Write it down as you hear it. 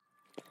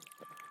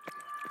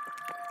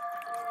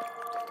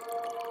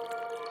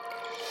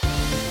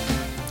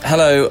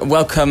Hello,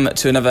 welcome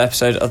to another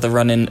episode of the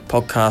Run-In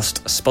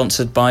podcast,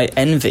 sponsored by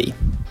Envy.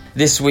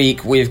 This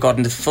week we've got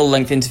a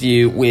full-length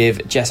interview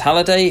with Jess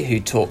Halliday, who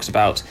talks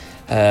about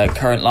her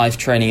current life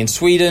training in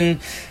Sweden,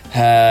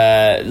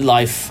 her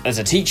life as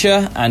a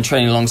teacher and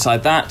training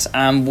alongside that,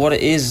 and what it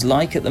is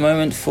like at the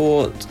moment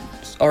for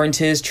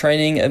orienteers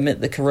training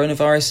amid the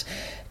coronavirus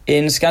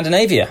in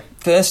Scandinavia.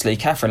 Firstly,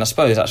 Catherine, I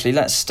suppose, actually,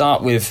 let's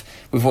start with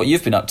what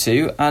you've been up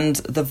to and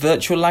the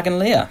virtual Lag and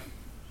Lear.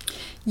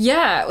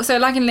 Yeah, so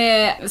Lag and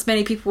Lear, as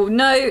many people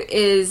know,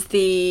 is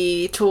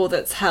the tour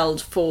that's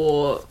held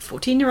for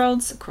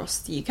 14-year-olds across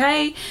the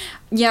UK.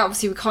 Yeah,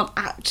 obviously we can't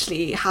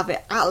actually have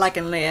it at Lag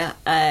and Lear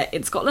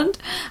in Scotland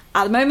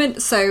at the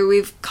moment, so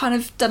we've kind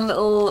of done a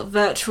little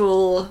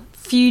virtual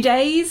few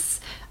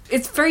days.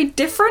 It's very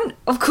different,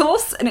 of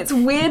course, and it's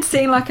weird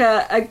seeing like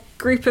a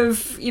group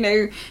of,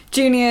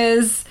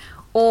 juniors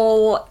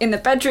all in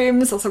their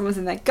bedrooms or someone's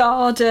in their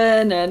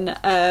garden,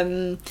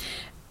 and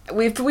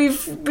We've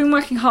been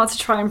working hard to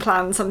try and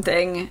plan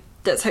something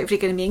that's hopefully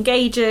going to be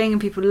engaging and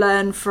people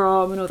learn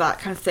from and all that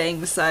kind of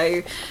thing.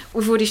 So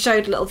we've already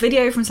showed a little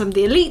video from some of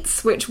the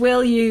elites, which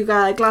Will, you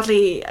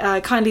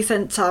kindly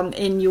sent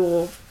in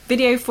your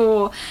video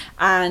for.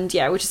 And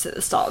yeah, we're just at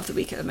the start of the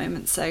week at the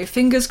moment. So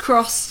fingers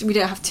crossed we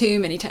don't have too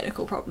many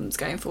technical problems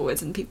going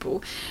forwards and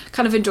people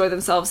kind of enjoy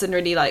themselves and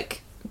really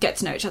get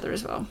to know each other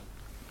as well.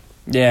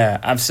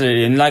 Yeah,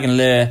 absolutely. And Lag and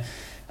Lear,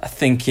 I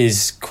think,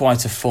 is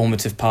quite a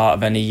formative part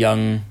of any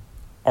young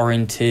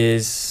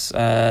orienteer's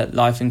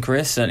life and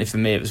career. Certainly for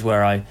me, it was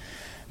where I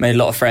made a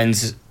lot of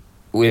friends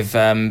with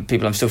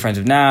people I'm still friends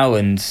with now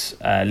and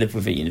lived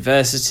with at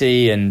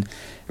university, and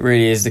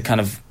really is the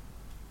kind of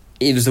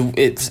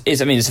it's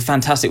a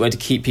fantastic way to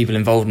keep people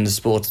involved in the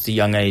sport at a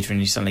young age when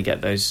you suddenly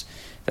get those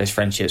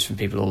friendships from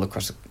people all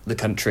across the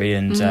country,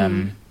 and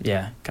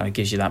kind of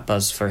gives you that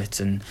buzz for it.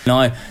 And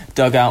I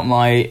dug out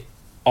my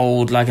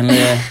old Lag and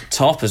Lear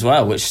top as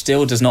well, which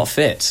still does not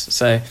fit.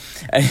 So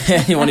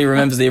anyone who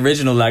remembers the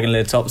original Lag and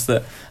Lear tops,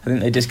 that I think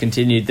they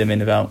discontinued them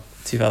in about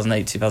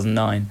 2008,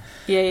 2009.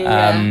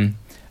 Yeah.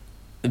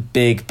 The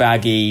big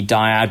baggy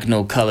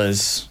diagonal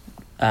colours.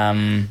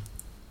 I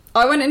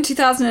went in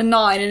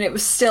 2009 and it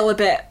was still a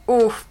bit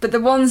but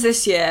the ones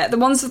this year, the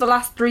ones for the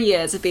last 3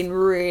 years have been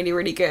really,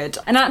 really good.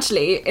 And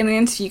actually, in the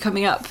interview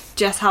coming up,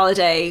 Jess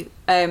Halliday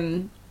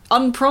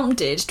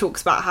unprompted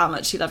talks about how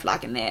much she loved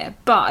Lag and Lear,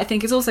 but I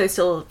think it's also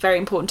still very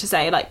important to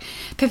say,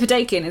 Pippa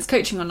Dakin is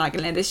coaching on Lag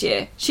and Lear this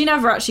year. She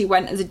never actually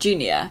went as a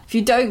junior. If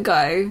you don't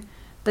go,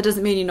 that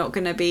doesn't mean you're not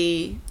going to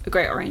be a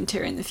great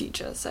orienteer in the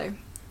future. So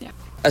yeah.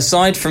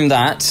 Aside from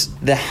that,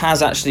 there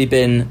has actually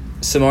been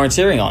some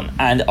orienteering on,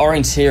 and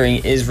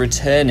orienteering is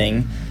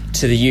returning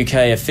to the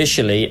UK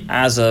officially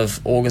as of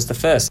August the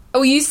 1st.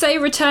 Oh, you say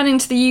returning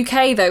to the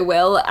UK though,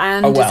 Will,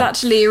 and it's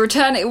actually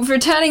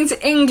returning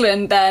to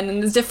England then,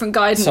 and there's different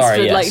guidance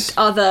for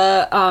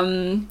other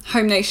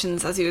home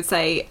nations, as you would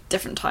say,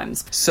 different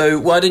times. So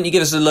why don't you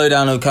give us a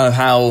lowdown of kind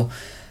of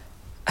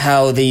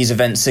how these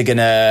events are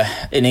gonna,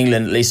 in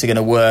England at least, are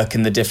gonna work,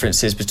 and the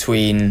differences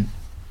between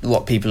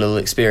what people will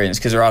experience,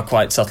 because there are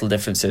quite subtle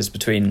differences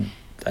between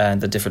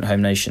the different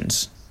home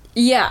nations.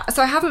 Yeah,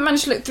 so I haven't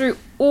managed to look through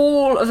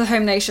all of the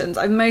home nations.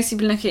 I've mostly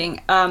been looking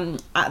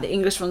at the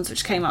English ones,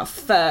 which came out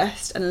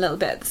first, and a little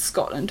bit at the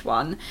Scotland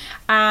one.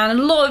 And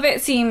a lot of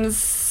it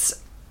seems,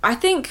 I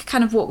think,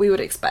 kind of what we would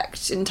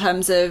expect in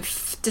terms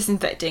of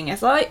disinfecting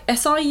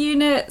SI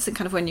units and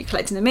kind of when you're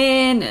collecting them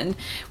in and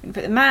when you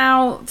put them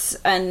out,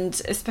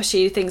 and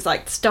especially things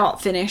like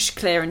start, finish,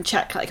 clear and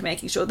check, like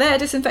making sure they're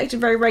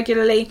disinfected very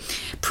regularly.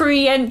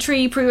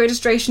 Pre-entry,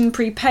 pre-registration,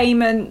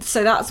 pre-payment,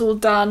 so that's all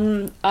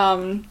done.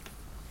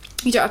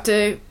 You don't have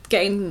to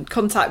get in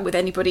contact with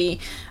anybody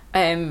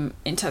in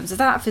terms of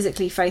that,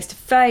 physically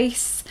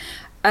face-to-face.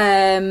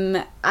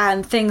 And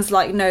things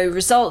like no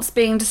results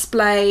being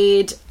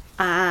displayed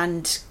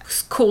and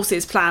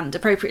courses planned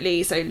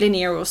appropriately, so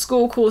linear or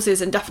score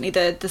courses, and definitely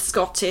the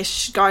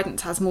Scottish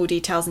guidance has more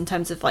details in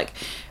terms of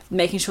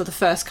making sure the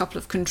first couple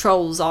of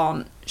controls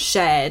aren't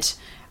shared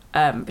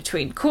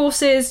between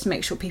courses to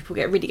make sure people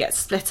really get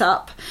split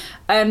up.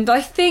 But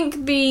I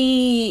think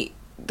the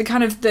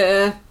kind of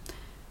the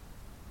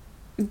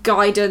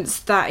guidance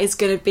that is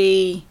going to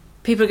be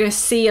people are going to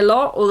see a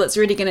lot, or that's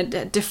really going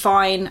to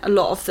define a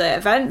lot of the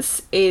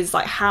events, is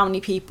how many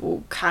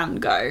people can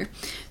go.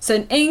 So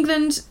in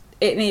England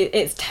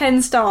it's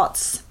 10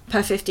 starts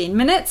per 15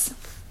 minutes,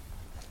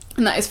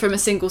 and that is from a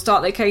single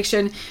start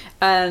location,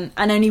 and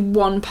only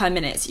one per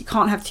minute, so you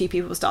can't have 2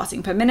 people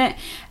starting per minute,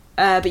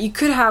 but you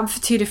could have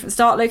 2 different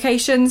start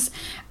locations.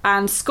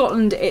 And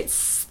Scotland,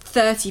 it's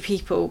 30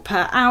 people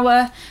per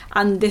hour,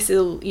 and this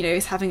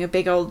is having a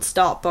big old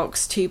start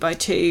box,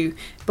 2x2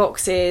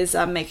 boxes,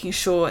 and making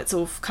sure it's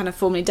all kind of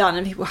formally done,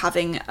 and people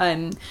having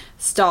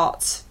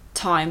start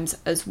times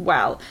as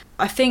well.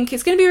 I think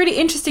it's going to be really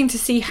interesting to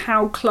see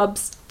how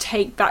clubs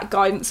take that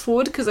guidance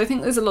forward, because I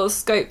think there's a lot of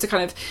scope to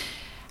kind of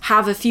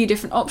have a few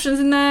different options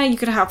in there. You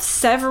could have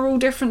several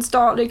different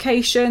start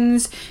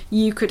locations.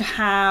 You could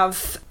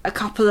have a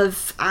couple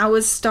of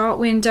hours start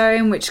window,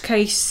 in which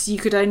case you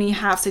could only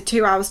have, so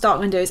 2 hour start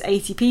window is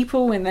 80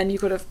 people, and then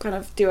you've got to kind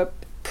of do a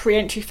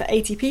pre-entry for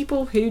 80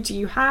 people. Who do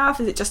you have?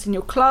 Is it just in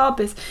your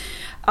club?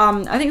 I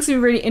think it's going to be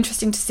really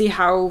interesting to see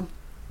how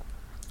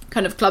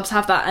kind of clubs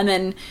have that, and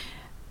then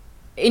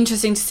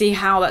interesting to see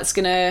how that's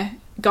going to,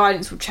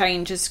 guidance will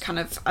change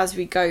as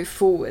we go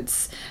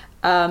forwards.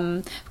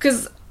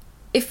 Because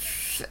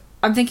if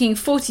I'm thinking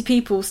 40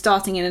 people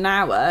starting in an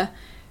hour,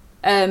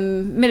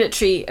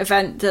 military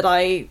event that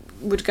I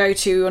would go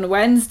to on a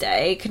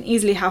Wednesday can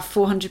easily have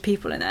 400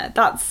 people in there.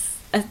 That's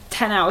a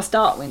 10-hour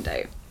start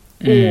window,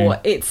 or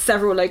it's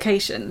several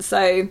locations.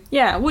 So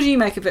yeah, what do you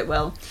make of it,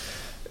 Will?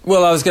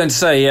 Well, I was going to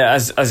say, yeah,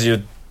 as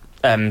you're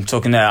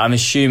talking there, I'm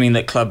assuming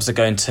that clubs are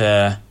going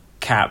to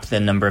cap the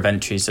number of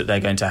entries that they're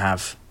going to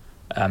have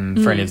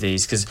for any of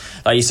these, because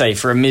like you say,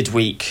 for a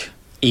midweek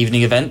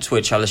evening event,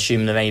 which I'll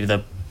assume that maybe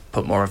they'll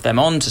put more of them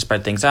on to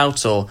spread things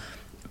out, or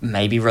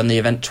maybe run the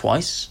event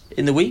twice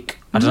in the week,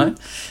 I don't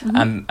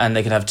know, and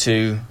they could have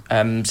 2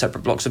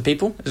 separate blocks of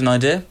people as an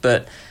idea,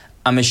 but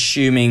I'm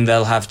assuming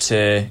they'll have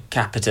to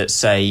cap it at,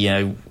 say, you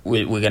know,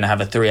 we're going to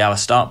have a 3-hour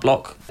start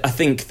block. I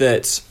think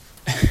that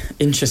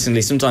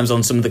interestingly, sometimes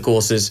on some of the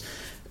courses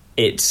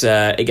it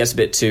gets a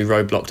bit too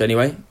roadblocked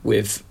anyway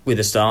with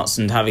the starts,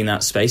 and having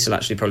that space will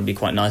actually probably be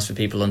quite nice for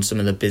people on some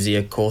of the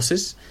busier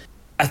courses.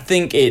 I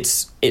think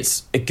it's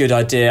a good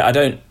idea.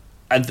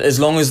 As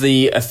long as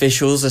the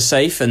officials are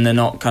safe and they're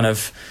not kind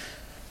of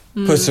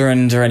put her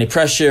under any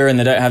pressure, and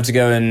they don't have to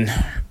go and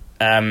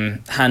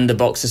hand a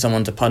box to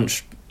someone to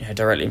punch, you know,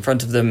 directly in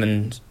front of them,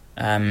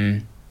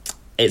 and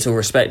it's all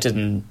respected,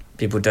 and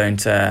people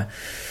don't kind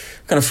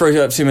of throw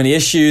up too many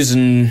issues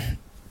and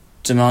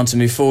demand to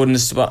move forward in the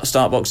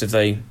start box if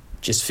they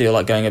just feel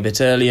like going a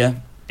bit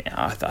earlier.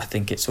 Yeah, I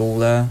think it's all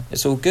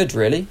good,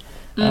 really.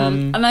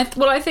 And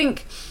I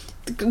think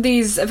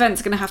these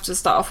events are going to have to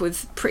start off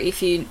with pretty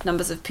few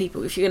numbers of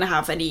people. If you're going to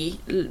have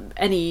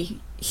any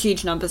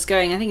huge numbers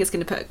going, I think it's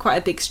going to put quite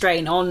a big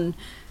strain on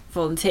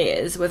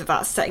volunteers, whether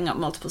that's setting up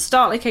multiple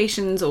start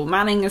locations or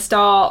manning a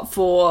start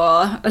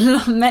for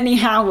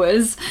many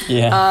hours,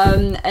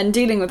 and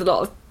dealing with a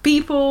lot of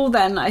people.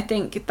 Then I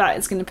think that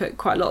is going to put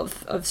quite a lot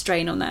of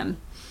strain on them.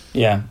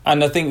 Yeah,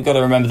 and I think we've got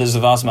to remember there's a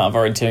vast amount of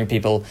volunteering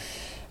people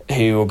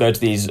who will go to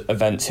these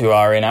events who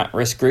are in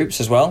at-risk groups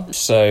as well.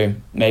 So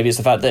maybe it's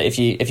the fact that if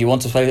you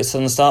want to play this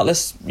on the start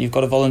list, you've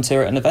got to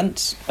volunteer at an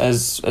event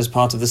as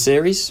part of the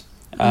series,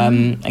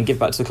 and give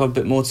back to the club a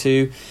bit more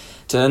to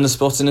earn a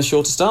spot in a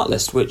shorter start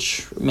list,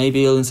 which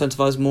maybe will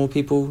incentivise more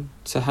people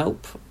to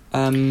help.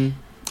 I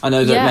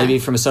know that maybe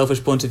from a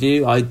selfish point of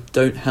view, I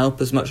don't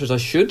help as much as I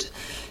should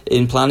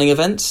in planning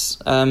events,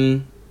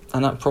 and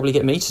that'd probably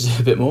get me to do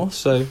a bit more.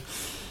 So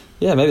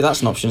yeah, maybe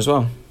that's an option as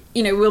well.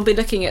 You know, we'll be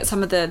looking at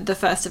some of the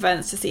first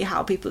events to see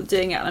how people are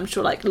doing it, and I'm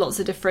sure like lots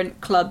of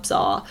different clubs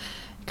are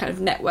kind of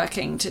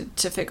networking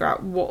to figure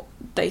out what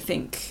they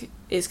think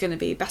is going to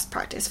be best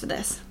practice for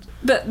this.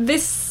 But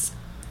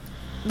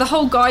the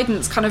whole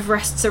guidance kind of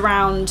rests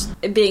around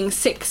it being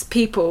 6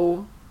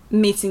 people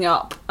meeting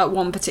up at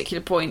one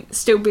particular point,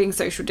 still being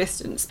social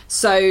distance.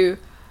 So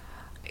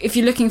if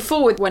you're looking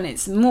forward, when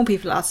it's more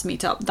people allowed to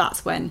meet up,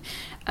 that's when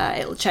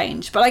it'll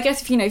change. But I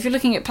guess if you're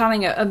looking at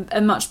planning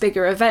a much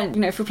bigger event,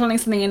 if we're planning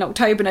something in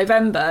October,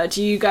 November,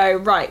 do you go,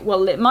 right,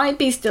 well, it might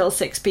be still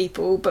 6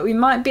 people, but we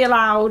might be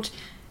allowed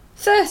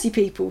 30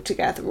 people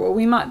together, or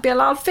we might be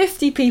allowed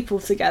 50 people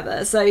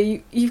together. So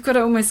you've got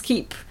to almost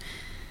keep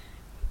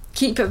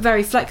it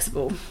very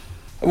flexible.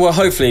 Well,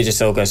 hopefully it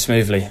just all goes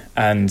smoothly,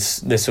 and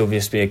this will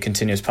just be a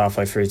continuous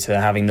pathway through to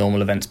having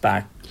normal events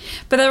back.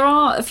 But there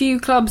are a few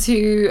clubs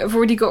who have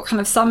already got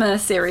kind of summer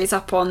series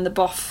up on the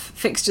BOF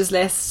fixtures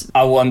list.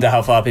 I wonder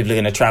how far people are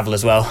going to travel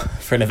as well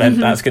for an event.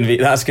 That's going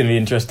to be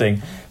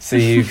interesting.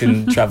 See who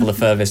can travel the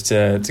furthest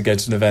to go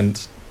to an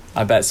event.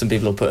 I bet some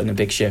people will put in a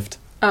big shift.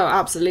 Oh,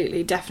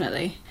 absolutely,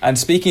 definitely. And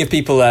speaking of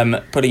people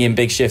putting in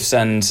big shifts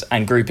and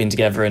grouping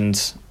together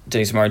and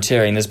doing some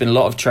orienteering, there's been a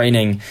lot of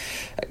training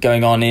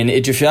going on in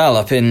Idrefjäll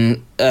up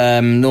in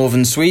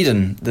northern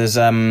Sweden. There's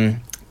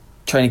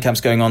training camps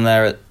going on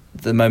there at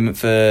the moment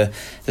for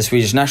the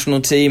Swedish national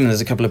team, and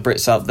there's a couple of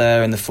Brits out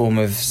there in the form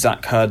of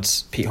Zach Hudd,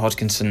 Pete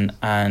Hodgkinson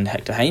and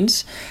Hector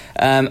Haynes.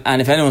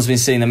 And if anyone's been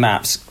seeing the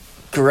maps,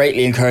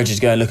 greatly encourage you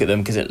to go and look at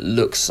them, because it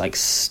looks like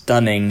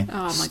stunning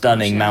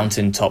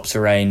mountaintop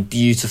terrain,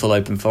 beautiful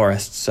open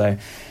forests. So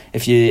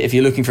if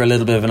you're looking for a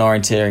little bit of an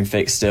orienteering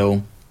fix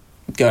still,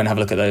 go and have a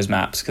look at those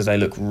maps, because they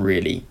look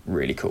really,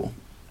 really cool.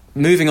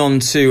 Moving on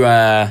to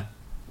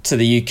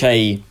the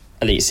UK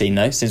elite scene,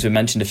 though, since we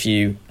mentioned a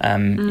few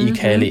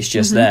UK elites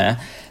just there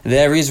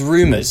is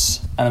rumours,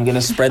 and I'm going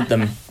to spread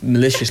them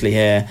maliciously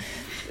here,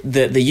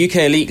 that the UK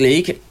Elite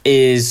League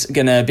is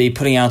going to be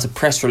putting out a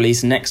press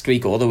release next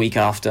week or the week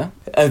after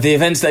of the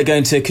events that are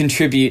going to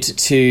contribute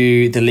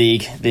to the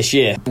league this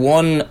year.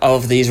 One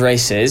of these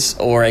races,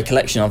 or a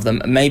collection of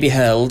them, may be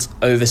held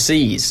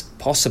overseas,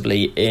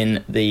 possibly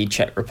in the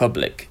Czech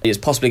Republic. It's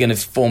possibly going to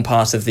form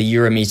part of the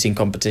Euromeeting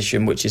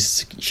competition, which is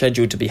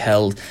scheduled to be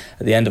held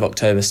at the end of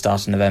October,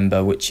 start of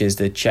November, which is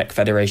the Czech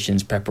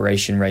Federation's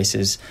preparation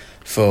races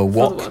for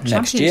WOC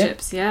next year.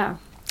 Yeah.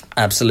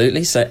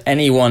 Absolutely. So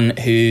anyone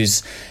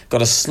who's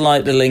got a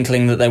slight little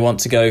inkling that they want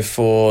to go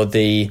for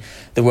the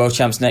World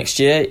Champs next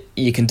year,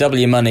 you can double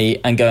your money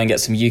and go and get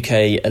some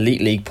UK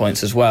Elite League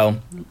points as well,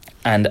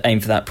 and aim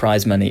for that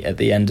prize money at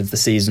the end of the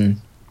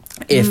season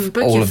if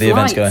all of the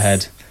events go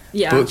ahead.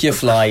 Yeah. Book your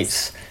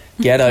flights,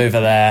 get over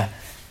there,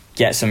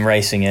 get some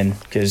racing in,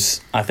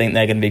 because I think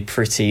they're going to be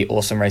pretty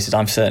awesome races.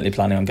 I'm certainly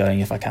planning on going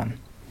if I can.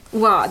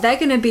 Wow, they're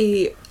going to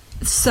be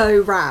so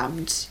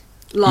rammed.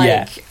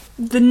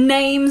 The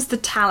names, the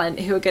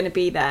talent who are going to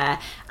be there,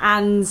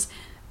 and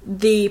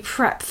the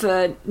prep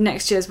for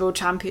next year's World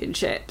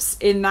Championships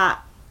in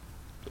that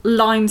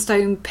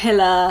limestone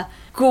pillar,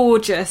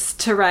 gorgeous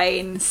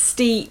terrain,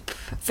 steep,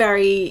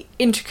 very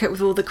intricate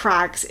with all the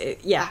crags.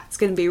 It's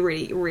going to be a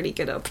really, really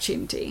good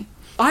opportunity.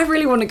 I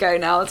really want to go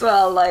now as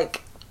well,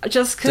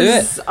 just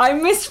because I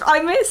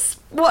miss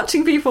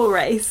watching people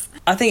race.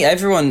 I think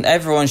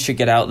everyone should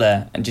get out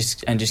there and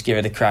just give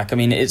it a crack. I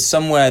mean, it's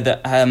somewhere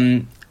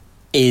that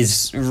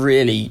is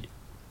really,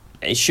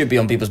 it should be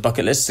on people's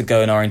bucket lists to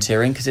go and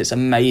orienteering, because it's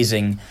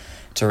amazing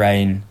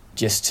terrain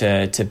just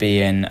to be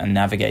in and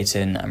navigate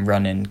in and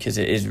run in, because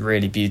it is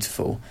really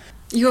beautiful.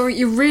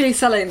 You're really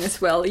selling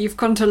this, Will. You've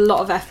gone to a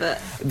lot of effort.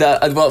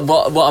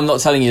 What I'm not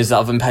telling you is that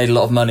I've been paid a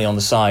lot of money on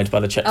the side by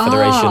the Czech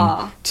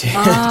Federation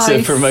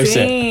to promote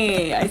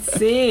it. I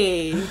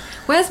see.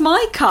 Where's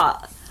my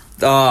cut?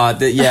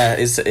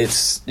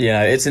 It's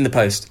in the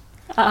post.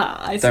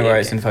 I see. Don't worry,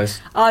 it's in the post.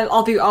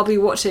 I'll be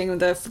watching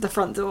the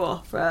front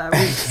door for a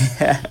week.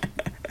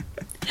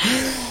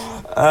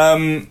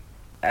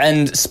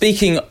 And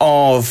speaking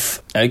of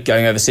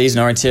going overseas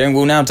and orienteering,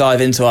 we'll now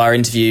dive into our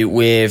interview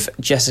with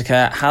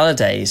Jessica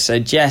Halliday. So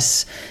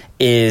Jess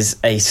is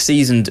a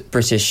seasoned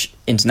British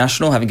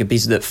international, having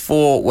competed at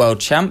 4 world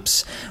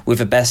champs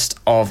with a best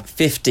of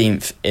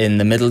 15th in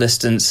the middle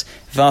distance,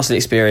 vastly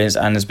experienced,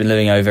 and has been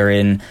living over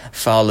in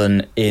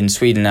Falun in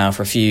Sweden now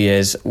for a few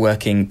years,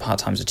 working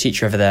part-time as a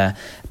teacher over there.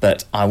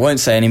 But I won't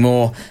say any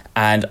more,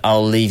 and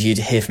I'll leave you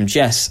to hear from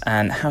Jess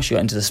and how she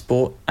got into the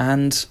sport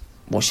and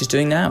what she's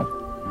doing now.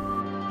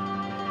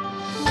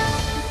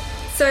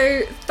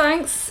 So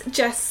thanks,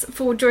 Jess,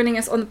 for joining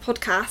us on the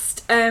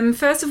podcast.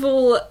 First of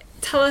all,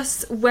 tell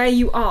us where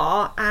you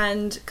are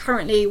and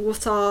currently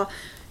what are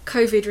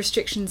COVID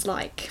restrictions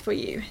like for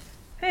you?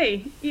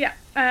 Hey, yeah.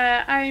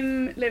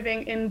 I'm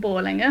living in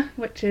Borlänge,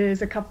 which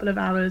is a couple of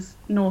hours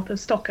north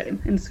of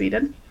Stockholm in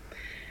Sweden.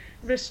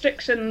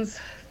 Restrictions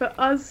for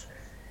us,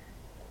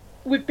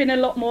 we've been a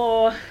lot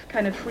more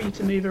kind of free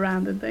to move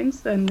around and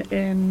things than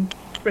in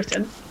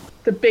Britain.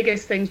 The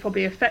biggest thing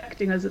probably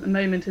affecting us at the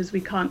moment is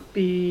we can't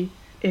be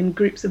in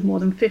groups of more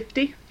than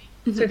 50.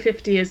 Mm-hmm. So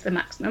 50 is the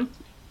maximum,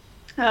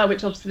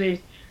 which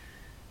obviously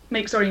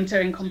makes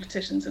orienteering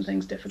competitions and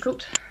things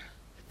difficult.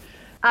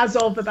 As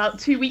of about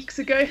 2 weeks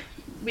ago,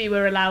 we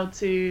were allowed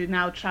to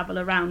now travel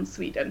around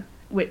Sweden,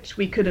 which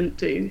we couldn't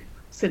do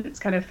since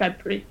kind of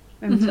February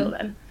until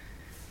then.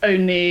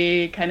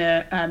 Only kind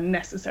of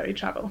necessary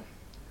travel.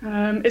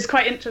 It's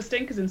quite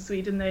interesting because in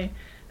Sweden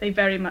they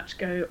very much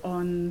go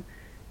on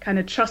kind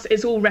of trust.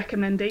 It's all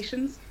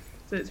recommendations,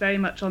 so it's very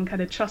much on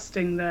kind of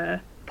trusting the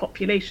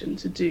population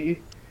to do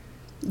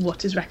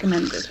what is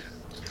recommended,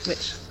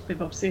 which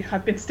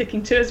I've been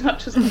sticking to as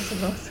much as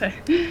possible. So,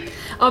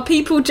 are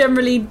people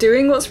generally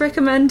doing what's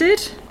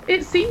recommended?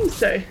 It seems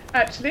so,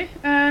 actually.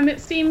 It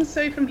seems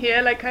so from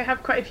here. Like, I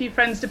have quite a few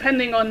friends,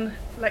 depending on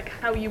like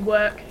how you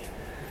work.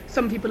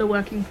 Some people are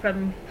working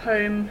from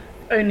home.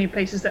 Only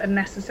places that are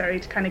necessary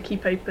to kind of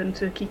keep open,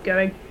 to keep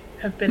going,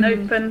 have been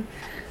open.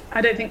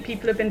 I don't think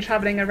people have been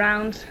travelling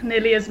around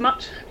nearly as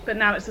much, but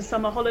now it's the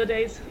summer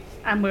holidays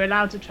and we're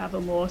allowed to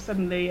travel more.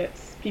 Suddenly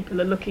it's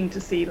people are looking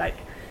to see like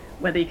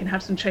whether you can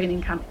have some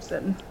training camps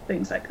and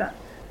things like that.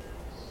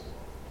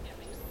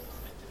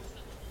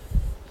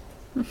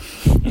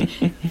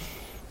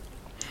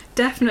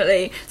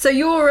 Definitely. So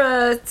you're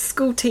a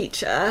school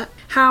teacher.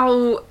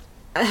 How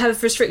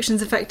have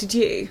restrictions affected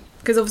you?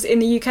 Because obviously in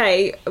the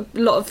UK, a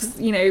lot of,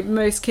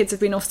 most kids have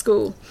been off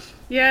school.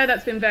 Yeah,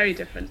 that's been very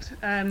different.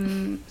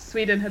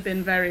 Sweden have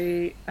been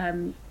very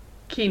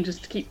keen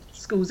just to keep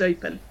schools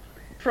open.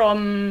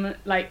 From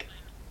like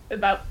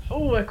about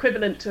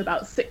equivalent to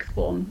about sixth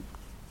form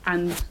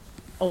and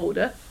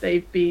older,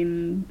 they've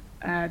been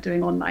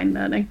doing online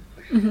learning.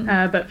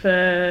 But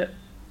for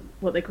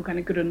what they call kind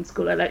of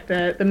grundskola, like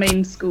the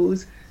main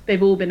schools,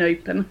 they've all been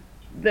open.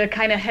 The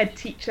kind of head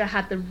teacher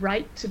had the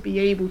right to be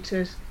able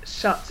to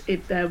shut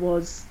if there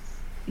was,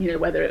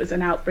 whether it was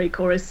an outbreak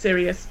or a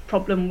serious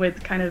problem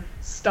with kind of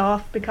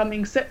staff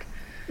becoming sick.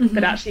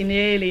 but actually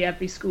nearly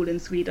every school in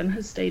Sweden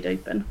has stayed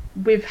open.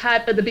 We've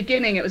had, at the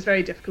beginning it was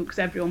very difficult because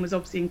everyone was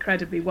obviously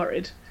incredibly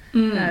worried,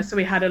 so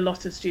we had a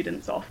lot of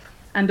students off.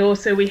 And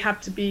also we're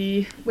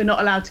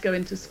not allowed to go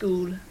into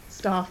school,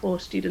 staff or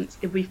students,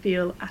 if we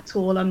feel at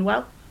all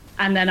unwell.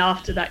 And then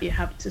after that, you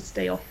have to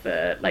stay off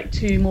for like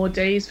 2 more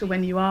days for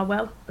when you are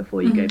well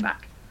before you go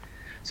back.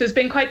 So it's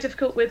been quite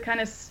difficult with kind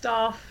of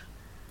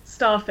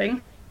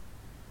staffing.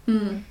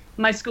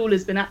 My school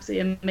has been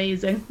absolutely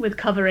amazing with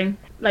covering,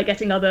 like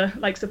getting other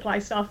like supply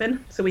staff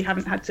in. So we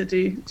haven't had to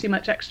do too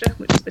much extra,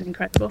 which has been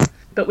incredible.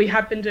 But we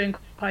have been doing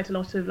quite a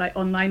lot of like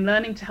online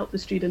learning to help the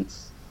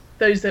students,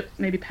 those that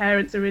maybe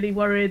parents are really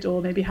worried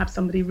or maybe have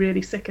somebody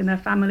really sick in their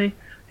family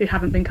who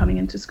haven't been coming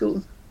into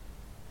school.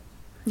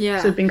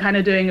 So we've been kind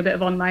of doing a bit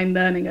of online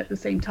learning at the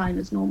same time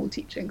as normal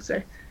teaching.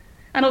 So,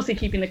 and also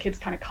keeping the kids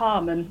kind of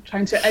calm and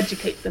trying to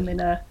educate them in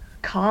a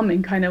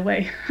calming kind of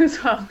way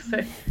as well.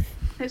 So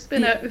it's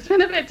been a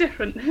bit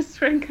different this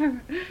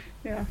spring.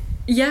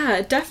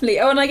 Yeah, definitely.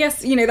 Oh, and I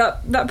guess, you know,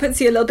 that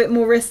puts you a little bit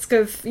more risk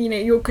of, you know,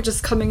 you're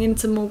just coming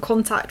into more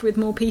contact with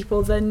more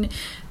people than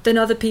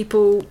other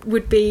people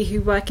would be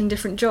who work in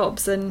different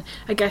jobs. And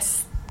I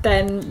guess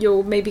then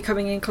you're maybe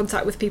coming in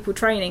contact with people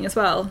training as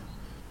well.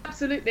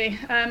 Absolutely.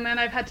 And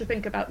I've had to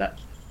think about that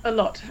a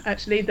lot,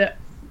 actually, that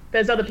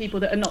there's other people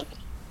that are not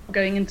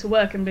going into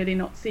work and really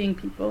not seeing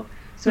people.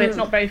 So it's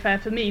not very fair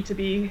for me to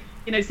be,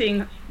 you know,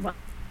 seeing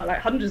like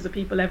hundreds of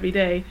people every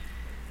day.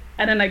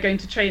 And then like going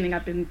to training,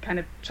 I've been kind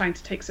of trying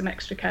to take some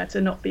extra care to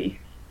not be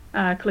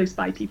close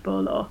by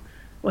people or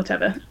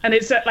whatever. And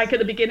it's like at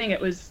the beginning,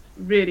 it was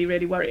really,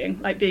 really worrying,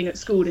 like being at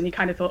school and you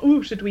kind of thought,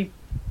 oh, should we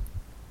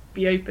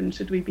be open?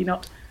 Should we be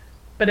not?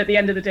 But at the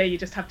end of the day, you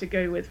just have to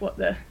go with what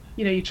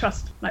you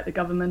trust like the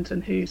government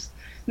and who's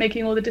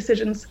making all the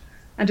decisions,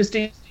 and just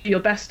do your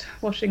best,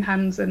 washing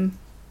hands and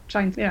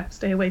trying to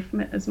stay away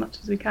from it as much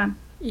as we can.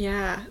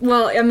 Yeah,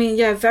 well, I mean,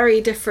 very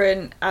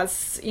different,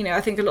 as you know,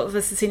 I think a lot of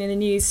us have seen in the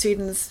news.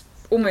 Sweden's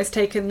almost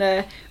taken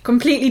the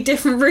completely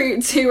different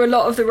route to a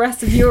lot of the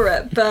rest of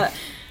Europe, but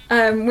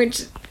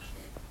which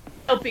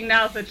helping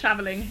now for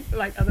travelling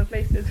like other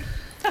places.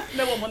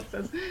 No one wants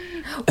us.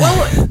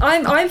 Well,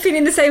 I'm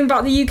feeling the same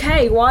about the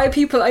UK. Why are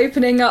people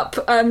opening up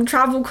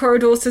travel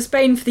corridors to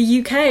Spain for the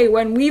UK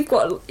when we've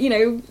got, you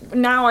know,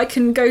 now I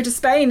can go to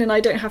Spain and I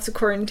don't have to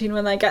quarantine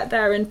when I get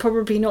there, and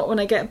probably not when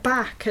I get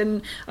back.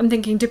 And I'm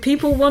thinking,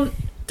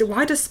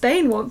 why does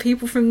Spain want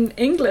people from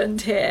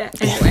England here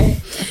anyway?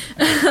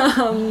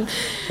 I'm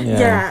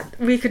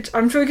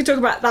sure we could talk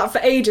about that for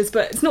ages,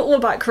 but it's not all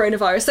about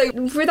coronavirus. So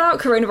without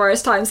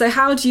coronavirus time, so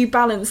how do you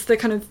balance the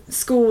kind of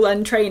school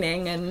and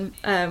training and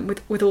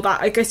with all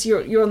that? I guess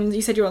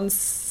you said you're on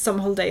some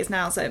holidays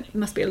now, so it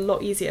must be a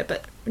lot easier,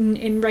 but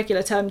in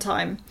regular term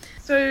time.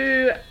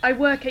 So I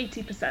work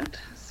 80%.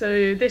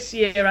 So this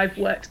year I've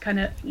worked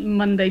kind of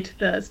Monday to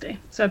Thursday.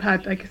 So I've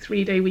had like a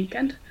 3-day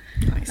weekend.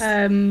 Nice.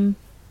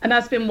 And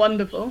that's been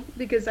wonderful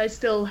because I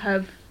still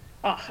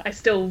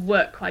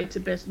work quite a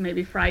bit,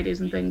 maybe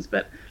Fridays and things,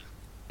 but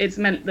it's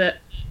meant that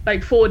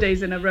like 4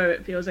 days in a row,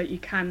 it feels like you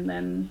can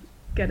then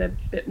get a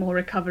bit more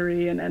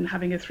recovery, and then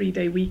having a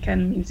 3-day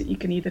weekend means that you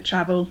can either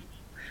travel,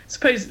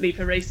 supposedly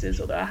for races,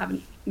 although I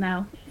haven't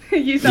now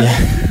used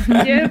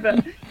that year,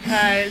 but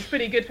it's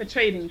pretty good for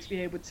training to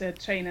be able to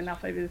train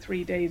enough over the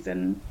 3 days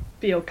and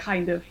feel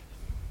kind of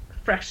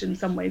fresh in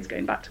some ways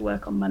going back to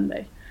work on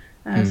Monday.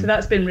 So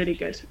that's been really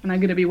good, and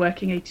I'm going to be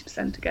working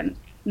 80% again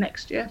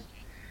next year.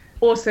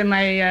 Also,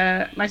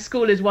 my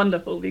school is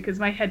wonderful because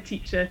my head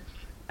teacher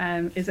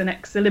is an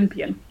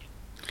ex-Olympian.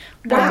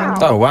 Wow!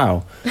 Oh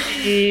wow!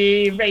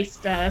 She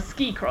raced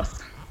ski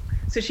cross,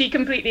 so she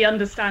completely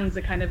understands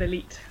the kind of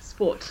elite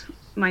sport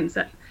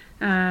mindset.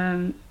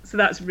 So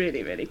that's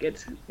really, really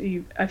good.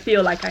 I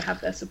feel like I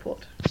have their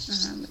support, which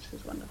is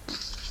wonderful.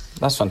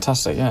 That's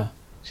fantastic. Yeah.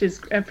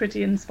 She's a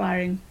pretty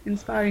inspiring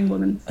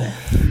woman. So.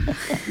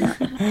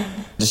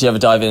 Does she ever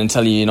dive in and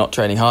tell you you're not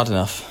training hard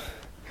enough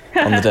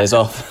on the days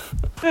off?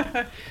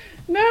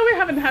 No, we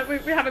haven't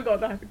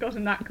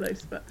gotten that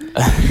close, but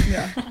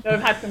we've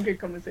had some good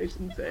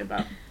conversations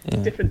about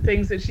different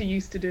things that she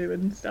used to do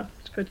and stuff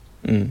for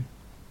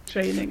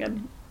training,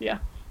 and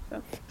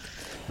So.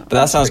 But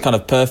that sounds kind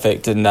of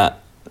perfect in that,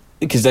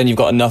 because then you've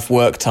got enough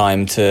work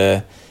time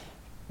to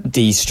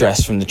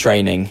de-stress from the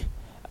training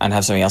and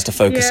have something else to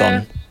focus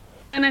on.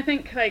 And I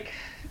think,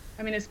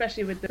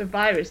 especially with the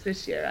virus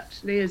this year,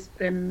 actually, has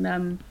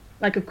been,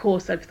 of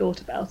course, I've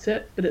thought about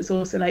it, but it's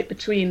also,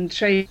 between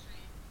training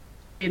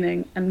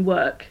and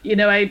work. You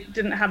know, I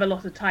didn't have a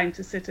lot of time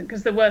to sit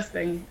because the worst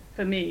thing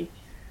for me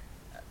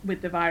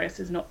with the virus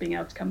is not being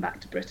able to come back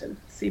to Britain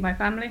to see my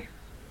family.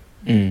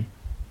 And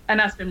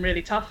that's been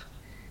really tough.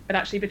 But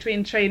actually,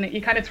 between training,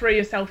 you kind of throw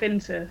yourself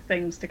into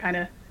things to kind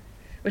of,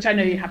 which I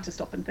know you have to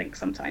stop and think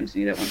sometimes.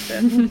 You don't want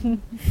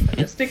to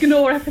just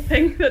ignore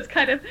everything that's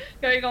kind of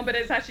going on. But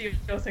it's actually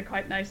also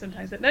quite nice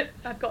sometimes that, nope,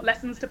 I've got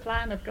lessons to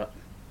plan. I've got,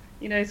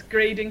 it's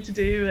grading to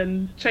do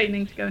and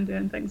training to go and do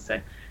and things. So,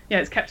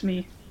 it's kept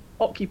me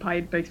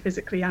occupied both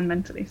physically and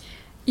mentally.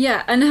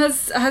 Yeah, and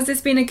has this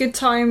been a good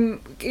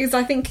time? Because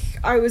I think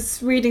I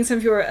was reading some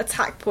of your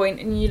attack point,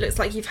 and you looks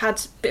like you've had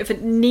a bit of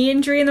a knee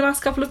injury in the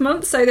last couple of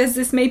months. So there's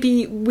this,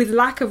 maybe with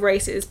lack of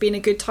races, been a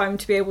good time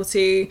to be able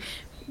to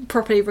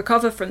properly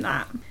recover from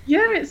that.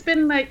 Yeah, it's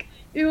been like,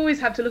 you always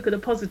have to look at the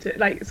positive.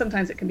 Like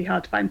sometimes it can be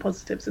hard to find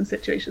positives in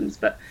situations,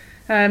 but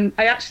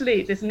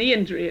this knee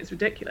injury, it's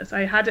ridiculous.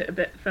 I had it a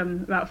bit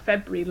from about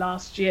February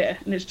last year,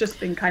 and it's just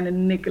been kind of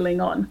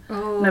niggling on.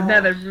 Oh. And I've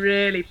never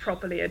really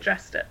properly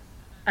addressed it.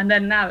 And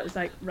then now it's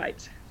like,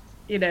 right,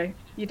 you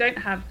don't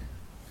have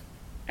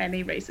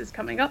any races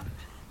coming up.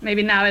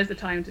 Maybe now is the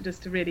time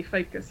to really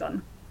focus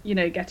on,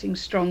 getting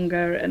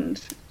stronger and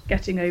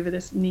getting over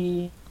this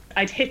knee.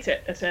 I'd hit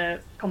it at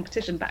a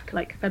competition back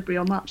like February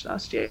or March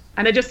last year.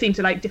 And it just seemed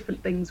to like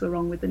different things were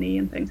wrong with the knee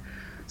and things.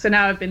 So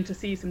now I've been to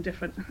see some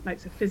different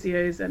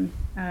physios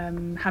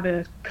and have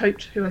a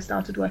coach who I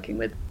started working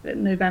with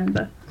in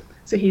November.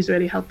 So he's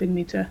really helping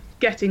me to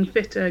getting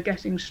fitter,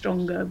 getting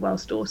stronger,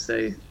 whilst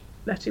also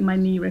letting my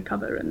knee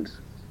recover and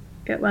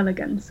get well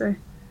again. So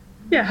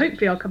yeah,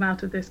 hopefully I'll come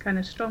out of this kind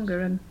of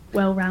stronger and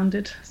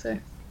well-rounded. So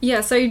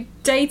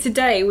day to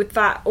day with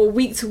that, or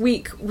week to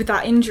week with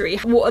that injury,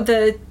 what are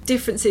the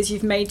differences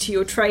you've made to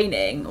your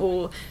training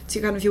or to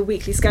kind of your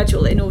weekly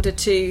schedule in order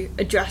to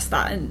address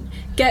that and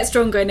get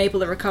stronger, enable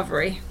the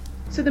recovery?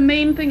 So the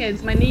main thing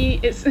is my knee,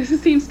 it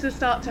seems to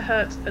start to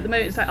hurt at the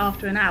moment. It's like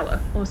after an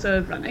hour or so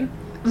of running.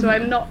 So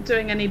I'm not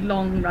doing any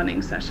long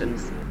running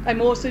sessions.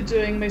 I'm also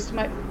doing most of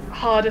my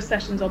harder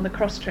sessions on the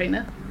cross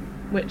trainer,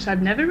 which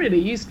I've never really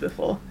used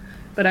before,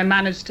 but I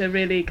managed to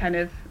really kind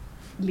of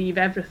leave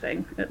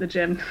everything at the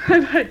gym.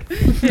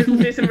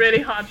 Do some really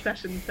hard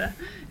sessions.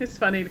 It's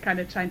funny kind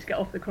of trying to get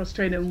off the cross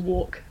trainer and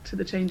walk to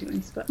the changing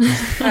rooms, but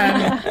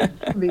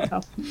it'll be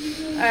tough.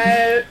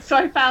 So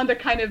I found a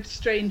kind of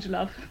strange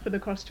love for the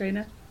cross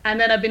trainer, and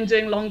then I've been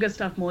doing longer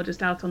stuff more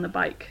just out on the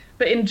bike,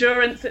 but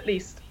endurance, at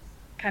least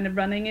kind of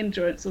running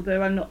endurance,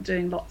 although I'm not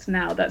doing lots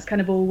now, that's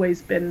kind of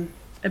always been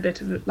a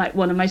bit of like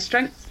one of my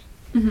strengths.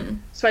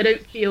 So I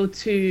don't feel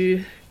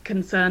too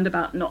concerned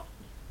about not.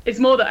 It's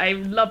more that I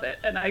love it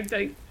and I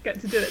don't get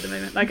to do it at the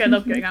moment. Like I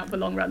love going out for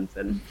long runs,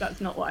 and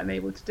that's not what I'm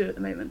able to do at the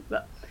moment.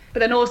 But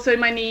then also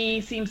my knee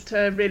seems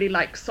to really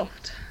like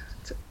soft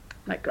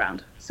like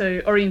ground.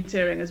 So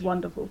orienteering is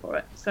wonderful for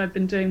it. So I've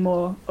been doing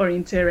more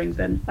orienteering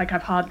than like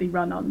I've hardly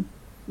run on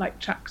like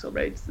tracks or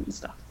roads and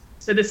stuff.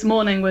 So this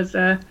morning was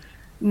a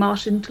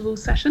marsh interval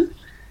session,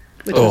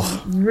 which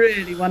was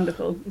really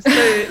wonderful.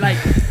 So like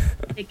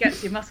it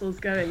gets your muscles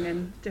going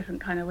in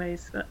different kind of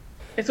ways, but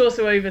it's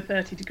also over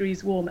 30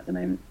 degrees warm at the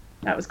moment.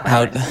 That was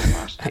quite nice in the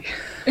marsh. I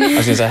was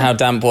going to say, how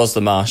damp was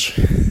the marsh?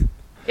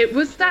 It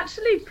was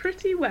actually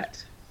pretty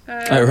wet.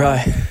 Oh,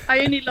 right. I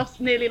only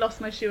nearly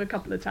lost my shoe a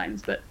couple of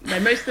times, but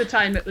most of the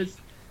time it was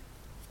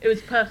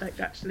perfect,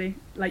 actually.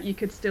 Like you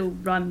could still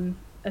run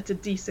at a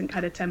decent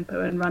kind of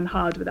tempo and run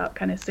hard without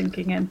kind of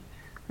sinking in.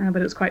 But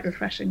it was quite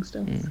refreshing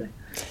still. So.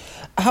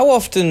 How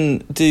often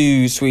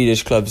do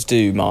Swedish clubs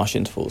do marsh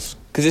intervals?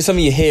 Because it's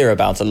something you hear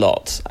about a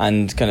lot,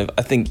 and kind of,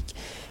 I think,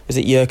 was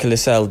it Jurka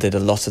Lissell did a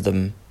lot of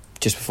them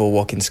just before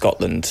Walking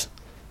Scotland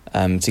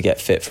to get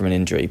fit from an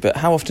injury. But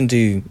how often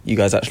do you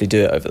guys actually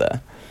do it over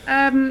there?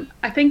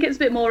 I think it's a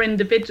bit more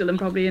individual, and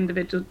probably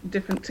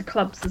different to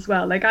clubs as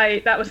well. Like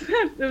that was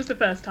the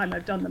first time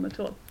I've done them at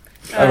all.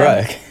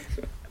 Right. Okay.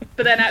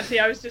 But then actually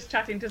I was just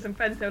chatting to some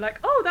friends. They were like,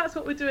 "Oh, that's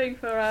what we're doing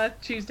for our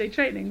Tuesday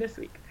training this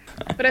week."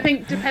 But I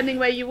think depending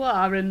where you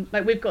are, and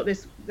like we've got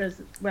this, there's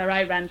where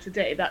I ran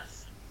today.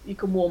 That's you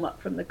can warm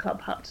up from the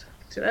club hut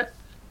to it.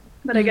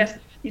 But I guess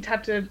you'd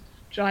have to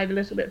drive a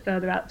little bit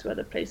further out to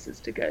other places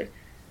to go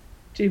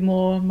do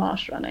more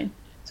marsh running.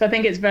 So I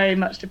think it's very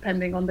much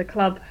depending on the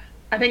club.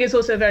 I think it's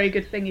also a very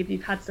good thing if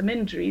you've had some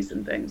injuries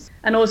and things.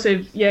 And also,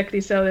 Jurka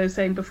Lissell was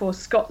saying before,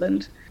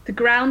 Scotland, the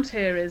ground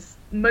here is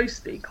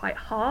mostly quite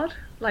hard.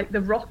 Like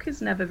the rock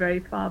is never very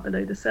far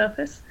below the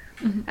surface.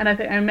 And I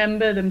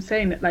remember them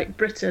saying that like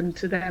Britain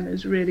to them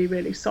is really,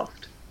 really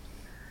soft.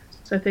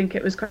 So I think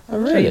it was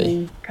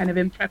training kind of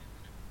in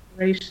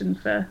preparation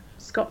for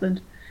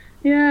Scotland.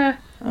 Yeah,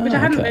 which I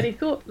hadn't really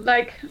thought,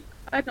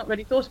 I'd not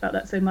really thought about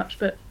that so much,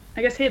 but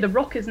I guess here the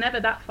rock is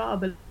never that far,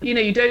 but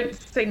you don't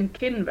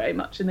sink in very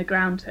much in the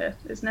ground here.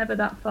 It's never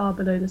that far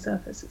below the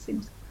surface, it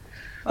seems.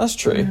 That's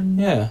true,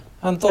 yeah.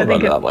 I hadn't thought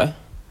about it that way.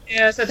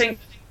 Yeah, so I think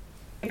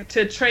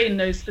to train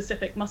those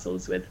specific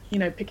muscles with,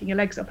 picking your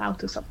legs up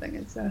out of something,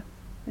 it's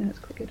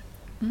quite good.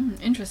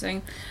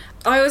 Interesting.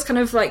 I was kind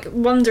of like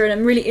wondering,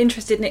 I'm really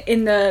interested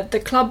in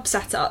the club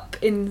setup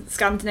in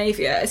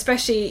Scandinavia,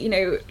 especially,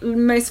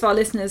 most of our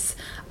listeners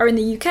are in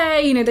the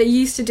UK, they're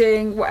used to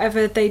doing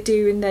whatever they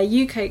do in their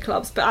UK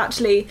clubs, but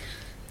actually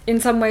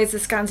in some ways the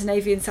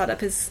Scandinavian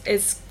setup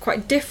is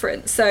quite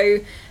different.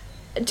 So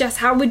Jess,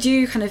 how would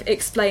you kind of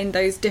explain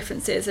those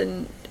differences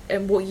and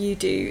what you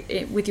do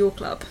with your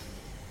club?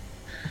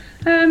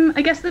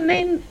 I guess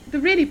the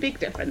really big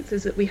difference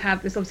is that we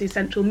have this obviously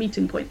central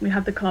meeting point. We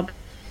have the club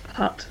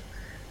hut,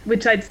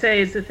 which I'd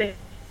say is the thing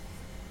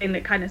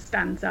that kind of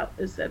stands out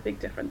as a big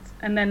difference.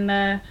 And then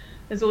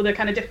there's all the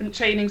kind of different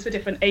trainings for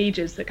different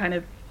ages that kind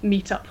of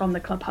meet up from the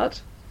club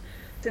hut.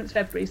 Since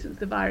February, since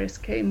the virus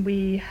came,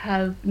 we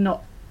have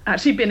not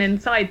actually been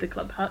inside the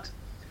club hut,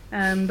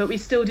 but we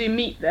still do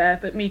meet there,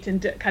 but meet in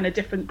kind of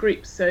different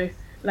groups. So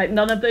like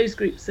none of those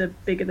groups are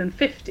bigger than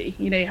 50.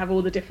 You know, you have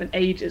all the different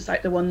ages,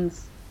 like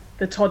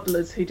the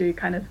toddlers who do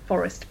kind of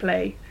forest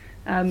play,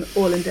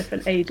 all in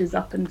different ages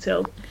up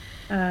until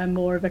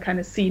more of a kind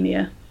of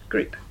senior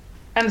group.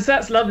 And so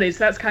that's lovely. So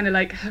that's kind of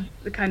like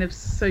the kind of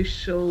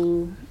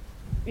social,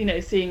 you know,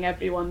 seeing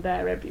everyone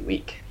there every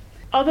week.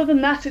 Other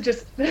than that,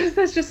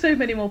 there's just so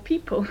many more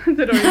people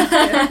that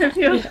are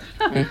here.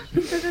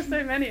 There's just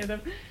so many of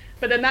them.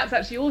 But then that's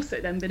actually also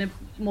then been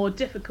more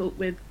difficult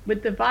with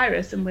the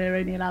virus, and we're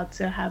only allowed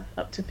to have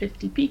up to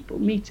 50 people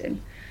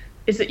meeting,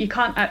 is that you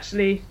can't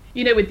actually,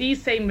 you know, with these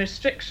same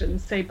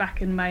restrictions, say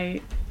back in my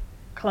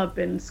club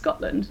in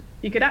Scotland,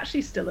 you could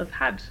actually still have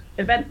had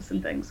events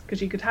and things,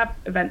 because you could have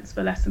events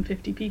for less than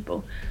 50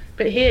 people.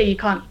 But here you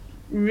can't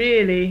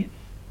really.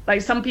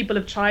 Like some people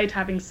have tried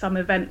having some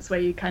events where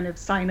you kind of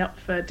sign up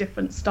for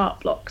different start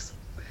blocks.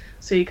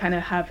 So you kind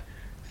of have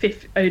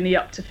only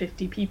up to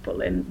 50 people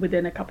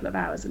within a couple of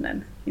hours, and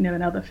then, you know,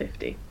 another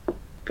 50.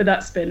 But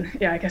that's been,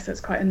 I guess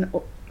that's quite an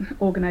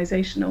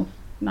organisational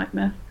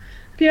nightmare.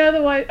 But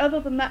yeah,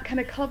 other than that, kind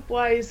of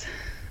club-wise,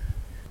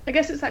 I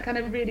guess it's that kind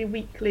of really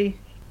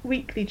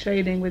weekly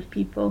training with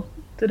people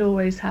that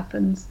always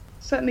happens.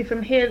 Certainly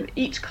from here,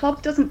 each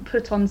club doesn't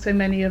put on so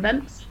many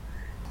events.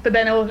 But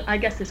then I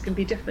guess this can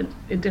be different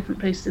in different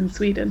places in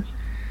Sweden.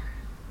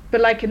 But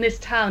like in this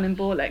town in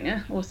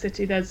Borlänge or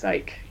city, there's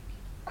like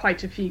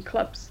quite a few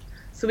clubs.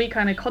 So we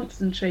kind of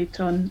concentrate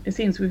on, it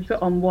seems we've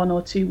put on 1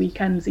 or 2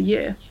 weekends a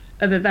year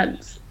of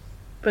events.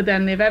 But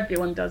then if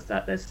everyone does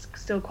that, there's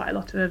still quite a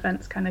lot of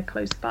events kind of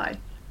close by.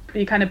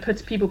 You kind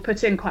of people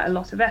put in quite a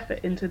lot of effort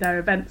into their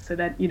events. So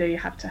then, you know, you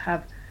have to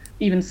have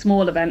even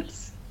small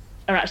events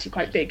are actually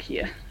quite big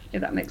here,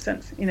 if that makes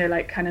sense. You know,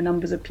 like kind of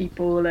numbers of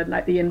people and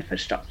like the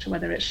infrastructure,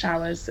 whether it's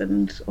showers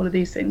and all of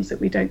these things that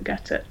we don't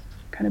get at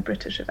kind of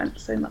British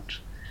events so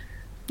much.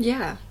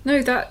 Yeah,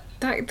 no, that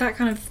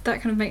kind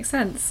of makes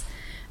sense.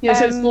 Yeah,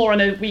 so it's more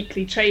on a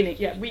weekly training.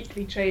 Yeah,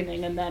 weekly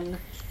training, and then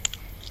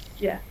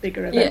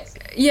bigger events.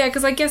 Yeah,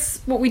 because I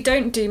guess what we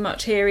don't do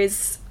much here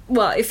is,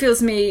 well, it feels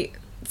to me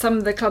some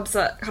of the clubs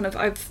that kind of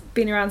I've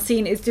been around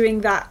seeing is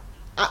doing that.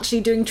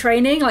 Actually doing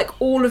training, like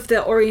all of the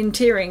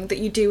orienteering that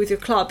you do with your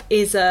club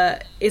is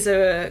a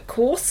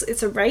course,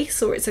 it's a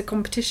race, or it's a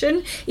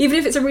competition, even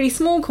if it's a really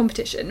small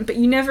competition, but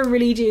you never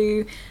really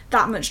do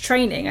that much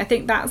training. I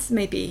think that's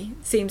maybe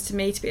seems to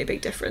me to be a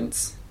big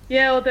difference.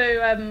 Yeah,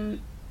 although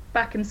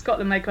back in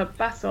Scotland, my club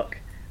Bassock,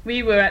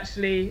 we were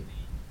actually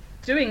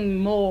doing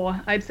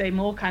more, I'd say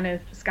more kind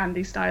of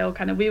Scandi style,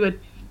 kind of, we were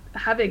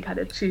having kind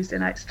of Tuesday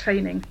nights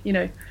training, you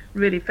know,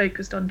 really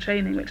focused on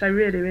training, which I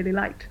really, really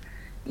liked.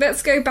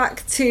 Let's go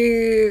back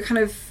to kind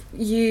of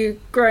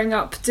you growing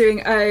up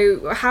doing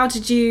O. How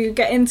did you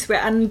get into it?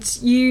 And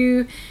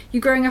you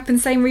growing up in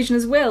the same region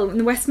as Will, in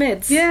the West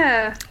Mids.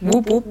 Yeah.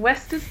 Whoop, whoop.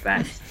 West is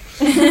best.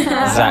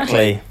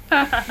 Exactly.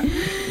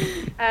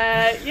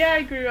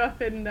 I grew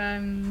up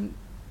in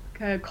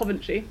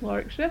Coventry,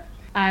 Warwickshire,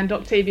 and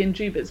Octavian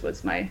Jubers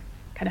was my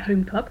kind of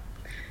home club.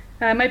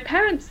 My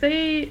parents,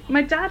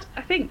 my dad,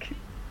 I think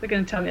they're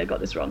going to tell me I got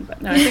this wrong,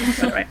 but no, I think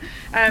I got it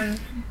right.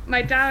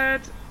 My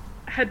dad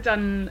had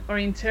done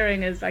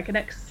orienteering as like an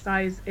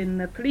exercise in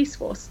the police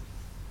force.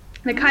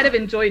 And I kind of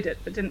enjoyed it,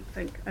 but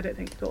I don't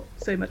think thought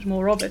so much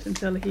more of it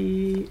until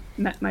he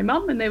met my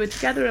mum, and they were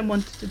together and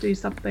wanted to do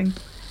something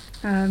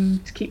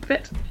to keep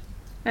fit.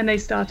 And they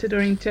started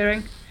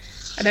orienteering.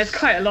 And there's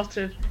quite a lot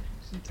of,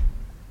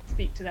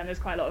 speak to them, there's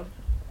quite a lot of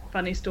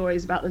funny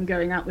stories about them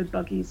going out with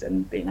buggies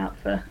and being out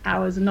for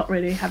hours and not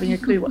really having a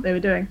clue what they were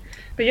doing.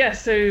 But yeah,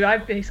 so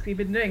I've basically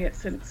been doing it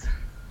since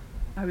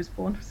I was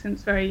born,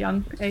 since very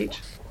young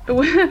age.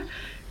 But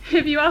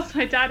if you ask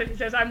my dad, and he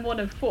says I'm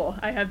one of 4,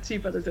 I have 2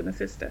 brothers and a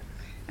sister,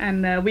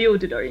 and we all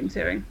did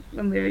orienteering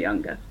when we were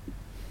younger.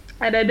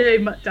 And I know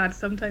my dad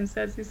sometimes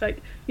says, he's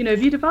like, you know,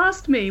 if you'd have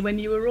asked me when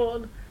you were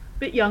all a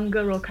bit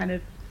younger, or kind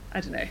of,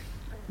 I don't know,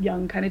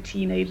 young kind of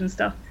teenage and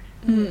stuff,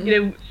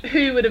 you know,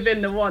 who would have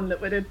been the one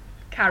that would have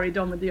carried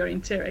on with the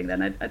orienteering,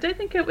 then I don't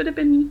think it would have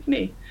been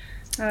me.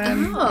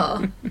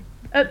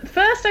 At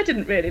first I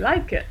didn't really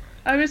like it.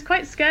 I was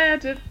quite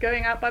scared of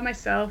going out by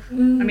myself. I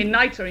mean,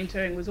 night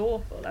orienteering was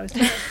awful. I was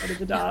terrified of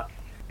the dark.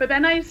 But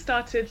then I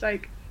started,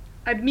 like,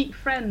 I'd meet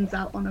friends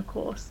out on a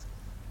course,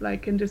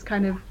 like, and just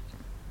kind of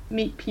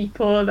meet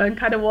people and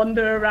kind of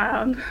wander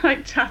around,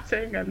 like,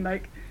 chatting, and,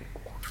 like,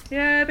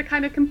 the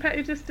kind of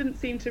it just didn't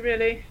seem to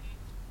really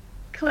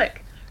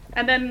click.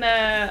 And then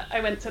I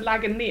went to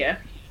Lagan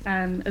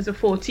as a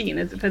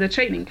 14 for the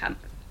training camp.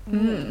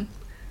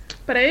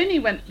 But I only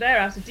went there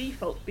out of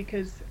default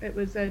because it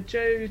was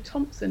Joe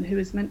Thompson who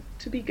was meant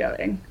to be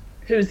going,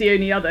 who was the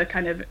only other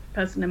kind of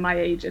person in my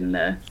age in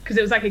the, because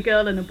it was like a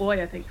girl and a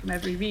boy, I think, from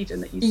every region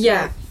that you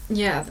saw.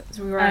 Yeah, that's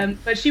right.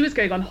 But she was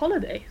going on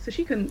holiday, so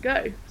she couldn't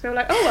go. So we're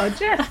like, oh, well,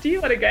 Jess, do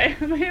you want to go?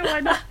 I'm like, yeah, why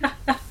not?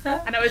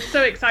 And I was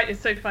so excited.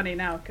 It's so funny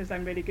now because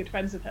I'm really good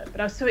friends with her.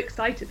 But I was so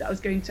excited that I was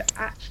going to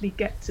actually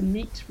get to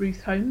meet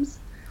Ruth Holmes.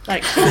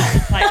 Like, she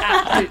was like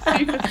absolute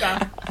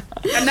superstar.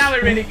 And now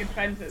we're really good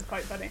friends. It's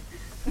quite funny.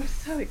 I was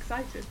so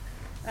excited.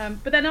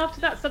 But then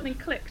after that, something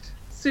clicked.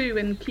 Sue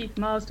and Keith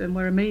Marsden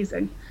were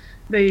amazing.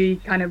 They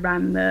kind of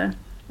ran the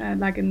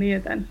Lag and Lear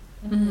then.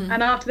 Mm-hmm.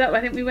 And after that,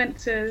 I think we went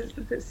to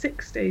the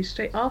 6 stage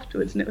straight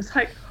afterwards, and it was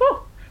like,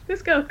 oh,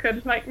 this girl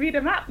can like read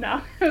a map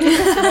now.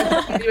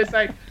 It was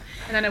like,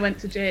 and then I went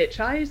to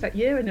JHI that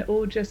year, and it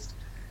all just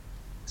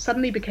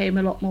suddenly became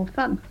a lot more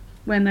fun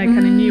when I kind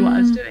of knew what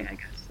I was doing, I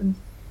guess. And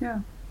yeah.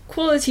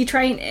 Quality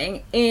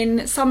training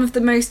in some of the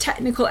most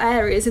technical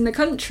areas in the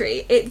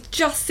country, it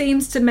just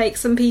seems to make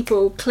some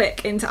people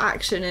click into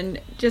action and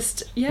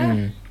just,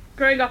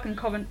 Growing up in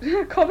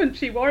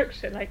Coventry,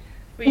 Warwickshire, like,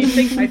 well, you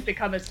think I'd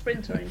become a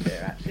sprinter in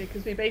here, actually,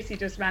 because we basically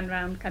just ran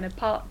around kind of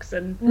parks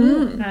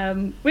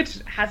and which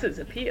has its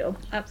appeal,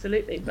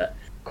 absolutely, but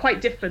quite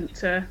different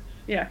to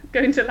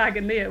going to Lag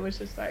and Lear was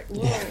just like,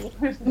 whoa,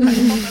 like on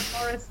the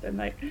forest and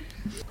like.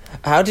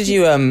 How did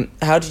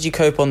you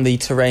cope on the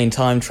terrain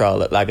time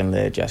trial at Lag and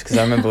Lear, Jess? Because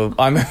I remember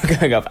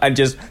going up and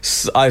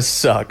I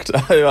sucked.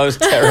 I was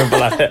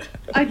terrible at it.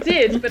 I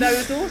did, but I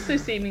was also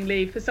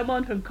seemingly, for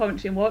someone from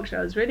Coventry and Warwickshire,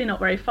 I was really not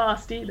very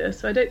fast either.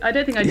 So I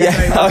don't think I did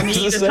very well in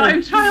either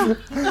time trial.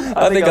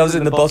 I think I was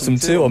in the bottom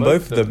two on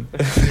both of them.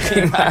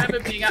 I remember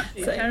being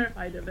absolutely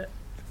terrified of it.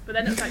 But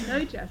then it was like,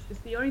 no, Jess, it's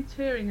the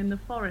orienteering in the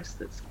forest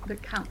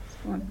that counts.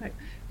 And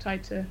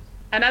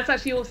that's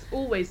actually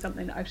always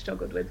something that I've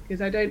struggled with,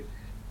 because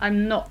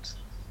I'm not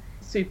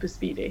super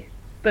speedy,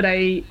 but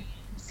I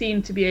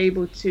seem to be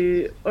able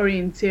to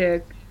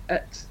orienteer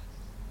at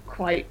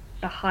quite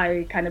a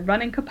high kind of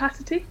running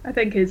capacity, I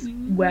think, is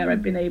where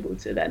I've been able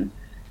to then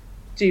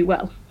do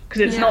well.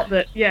 Because it's not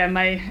that,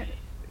 my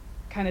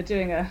kind of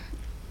doing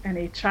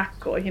any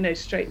track or,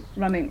 straight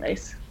running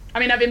race. I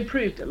mean, I've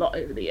improved a lot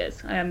over the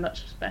years. I am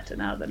much better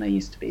now than I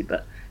used to be,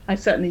 but I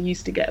certainly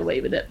used to get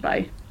away with it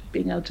by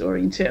being able to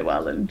orienteer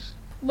well. And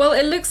well,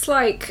 it looks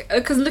like,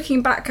 because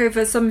looking back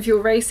over some of your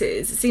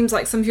races, it seems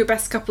like some of your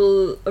best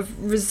couple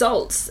of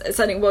results,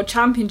 certainly World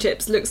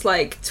Championships, looks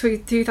like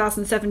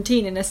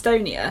 2017 in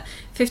Estonia,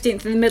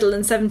 15th in the middle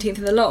and 17th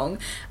in the long.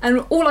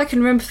 And all I can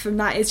remember from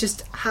that is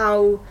just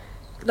how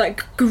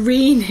like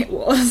green it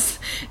was,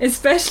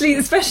 especially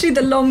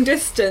the long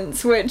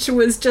distance, which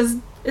was just,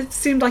 it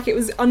seemed like it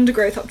was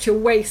undergrowth up to your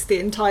waist the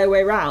entire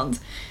way round.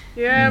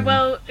 Yeah,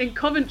 well, in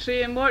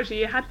Coventry and Warwickshire,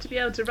 you had to be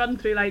able to run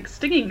through like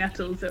stinging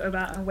nettles that were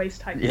about a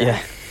waist height.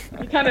 Yeah,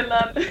 you kind of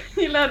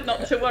learned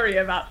not to worry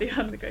about the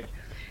undergrowth.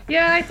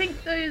 Yeah, I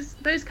think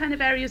those kind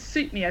of areas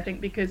suit me. I think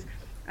because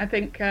I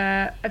think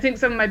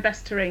some of my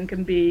best terrain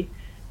can be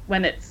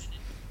when it's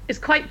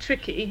quite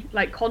tricky,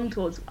 like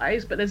contours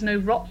wise, but there's no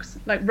rocks.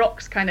 Like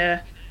rocks, kind of,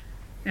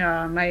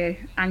 my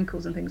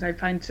ankles and things. I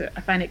find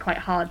it quite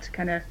hard to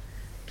kind of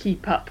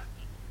keep up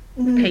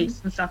pace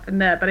and stuff in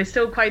there, but I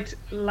still quite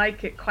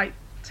like it, quite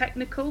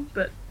technical,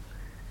 but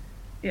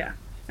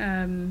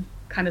kind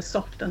of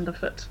soft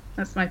underfoot.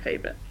 That's my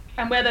favourite.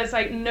 And where there's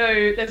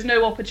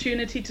no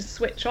opportunity to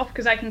switch off,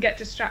 because I can get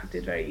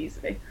distracted very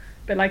easily.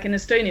 But like in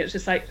Estonia, it's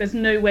just like there's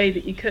no way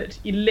that you could.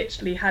 You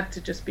literally had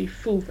to just be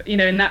full.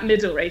 In that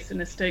middle race in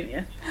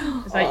Estonia,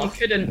 it's like you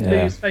couldn't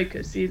lose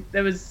focus.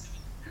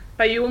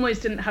 But you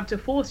almost didn't have to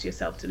force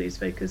yourself to lose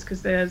focus,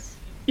 because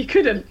you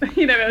couldn't. It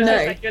was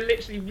just like you're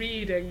literally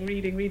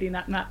reading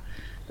that map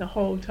the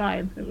whole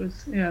time. It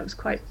was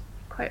quite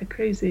a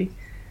crazy,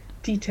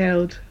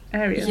 detailed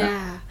area.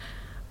 Yeah.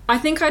 I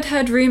think I'd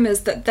heard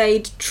rumours that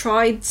they'd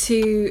tried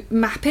to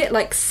map it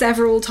like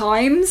several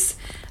times.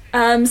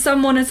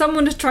 Someone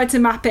had tried to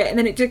map it, and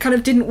then it kind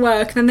of didn't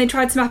work, and then they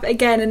tried to map it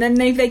again, and then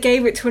they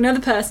gave it to another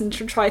person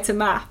to try to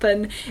map,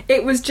 and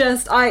it was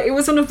just it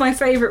was one of my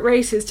favourite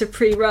races to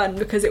pre-run,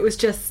 because it was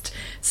just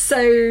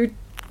so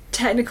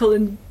technical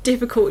and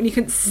difficult, and you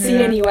couldn't see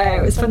anywhere.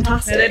 It was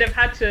fantastic. They'd have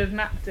had to have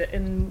mapped it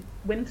in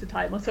winter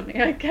time or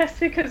something, I guess,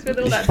 because with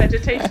all that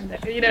vegetation there,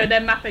 and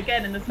then map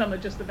again in the summer,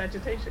 just the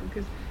vegetation,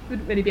 because you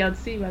wouldn't really be able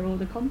to see where all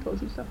the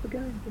contours and stuff were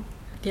going.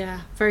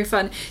 Yeah, very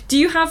fun. Do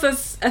you have a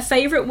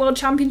favourite World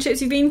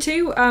Championships you've been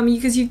to?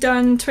 Because you've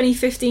done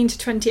 2015 to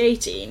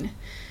 2018.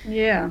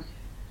 Yeah.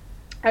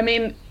 I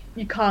mean,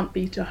 you can't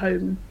beat a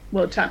home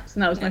World Champs,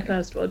 and that was my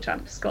first World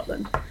Champs,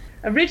 Scotland.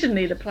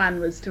 Originally, the plan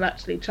was to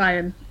actually try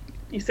and,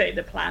 you say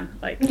the plan,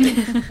 like,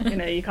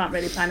 you can't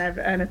really plan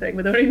anything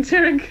with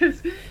orienteering,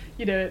 because,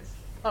 it's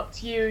up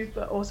to you,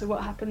 but also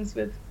what happens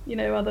with,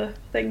 other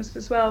things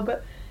as well.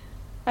 But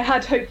I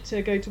had hoped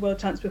to go to World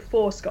Champs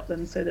before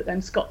Scotland, so that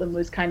then Scotland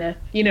was kind of,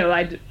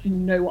 I'd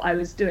know what I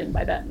was doing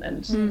by then,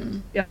 and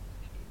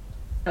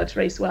to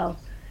race well.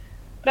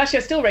 But actually,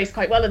 I still raced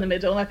quite well in the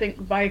middle. I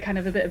think by kind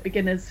of a bit of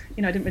beginners,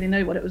 I didn't really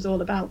know what it was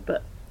all about,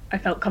 but I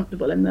felt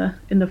comfortable in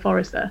the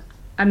forest there.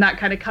 And that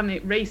kind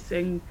of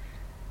racing,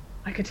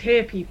 I could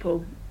hear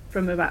people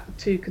from about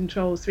 3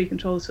 controls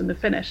from the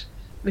finish,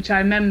 which I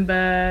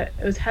remember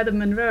it was Heather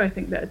Monroe, I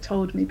think, that had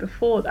told me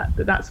before that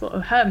that's what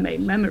her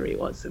main memory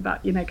was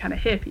about, kind of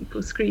hear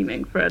people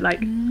screaming for a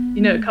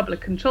couple of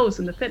controls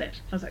from the finish.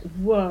 I was like,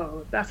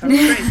 whoa, that sounds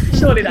crazy.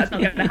 Surely that's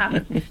not going to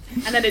happen.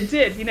 And then it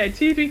did,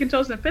 2-3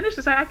 controls from the finish.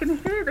 It's like, I can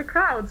hear the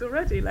crowds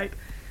already,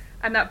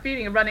 and that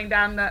feeling of running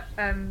down that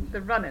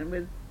the run-in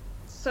with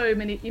so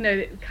many,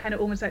 kind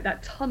of almost like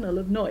that tunnel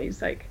of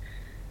noise,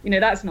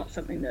 that's not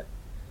something that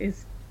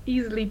is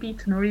easily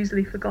beaten or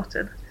easily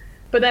forgotten.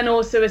 But then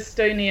also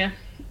Estonia,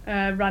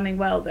 running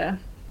well there.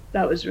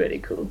 That was really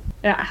cool.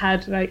 It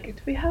had did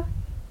we have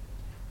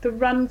the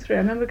run through? I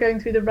remember going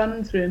through the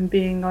run through and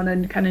being on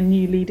a kind of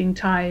new leading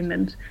time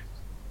and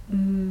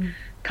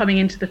coming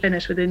into the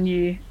finish with a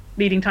new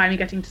leading time and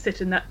getting to sit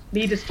in that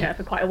leader's chair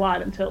for quite a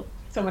while until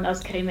someone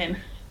else came in.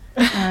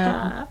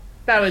 That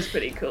was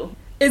pretty cool.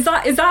 Is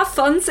that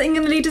fun, sitting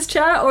in the leader's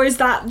chair, or is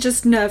that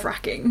just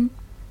nerve-wracking?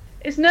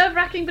 It's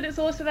nerve-wracking, but it's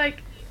also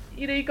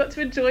you got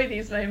to enjoy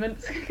these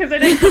moments because they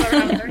don't come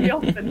around very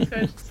often. So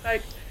it's just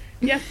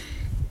yes,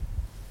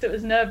 it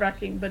was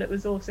nerve-wracking, but it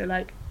was also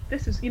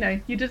this is,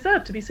 you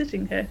deserve to be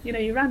sitting here.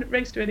 You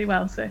raced really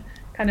well, so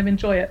kind of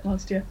enjoy it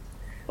whilst you're.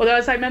 Although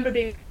I remember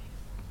being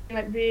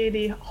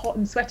really hot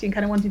and sweaty and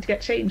kind of wanting to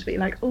get changed, but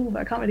you're oh,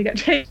 but I can't really get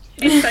changed.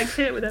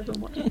 Here with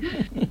everyone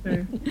watching.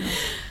 So, yeah.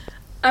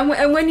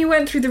 And when you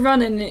went through the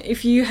run-in,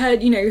 if you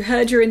heard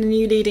you're in the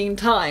new leading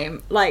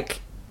time,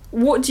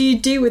 what do you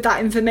do with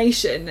that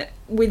information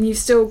when you've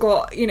still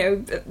got,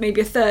 maybe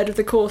a third of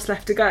the course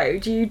left to go?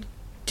 Do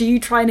you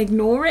try and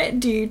ignore it?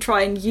 Do you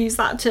try and use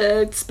that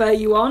to spur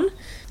you on?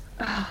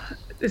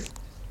 It's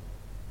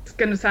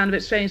going to sound a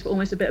bit strange, but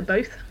almost a bit of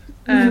both.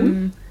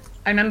 Mm-hmm.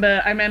 I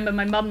remember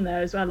my mum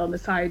there as well on the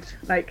side,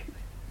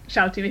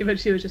 shouting at me, but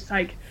she was just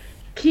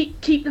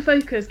keep the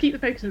focus.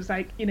 It was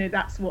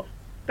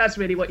that's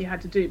really what you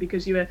had to do,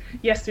 because you were,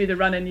 through the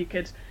run and you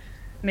could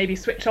maybe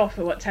switch off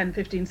for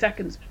 10-15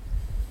 seconds,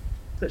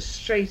 but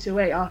straight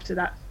away after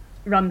that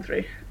run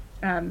through,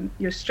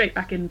 you're straight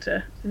back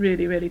into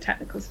really, really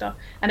technical stuff.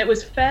 And it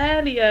was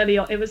fairly early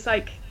on. It was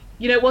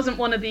it wasn't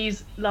one of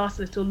these last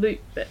little loop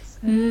bits.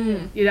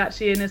 You'd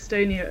actually, in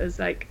Estonia, it was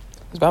it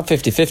was about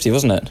 50-50,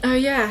 wasn't it? Oh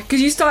yeah, because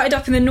you started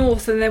up in the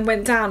north and then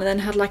went down and then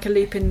had a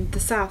loop in the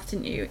south,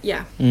 didn't you?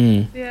 Yeah.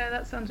 Yeah,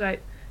 that sounds right.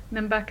 And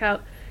then back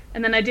out.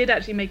 And then I did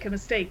actually make a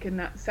mistake in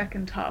that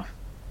second half.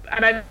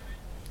 And I've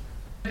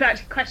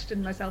actually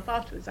questioned myself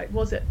afterwards,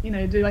 was it,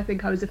 do I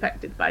think I was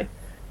affected by,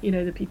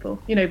 the people,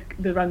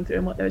 the run through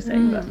and what they were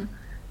saying, but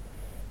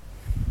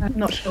I'm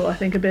not sure. I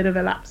think a bit of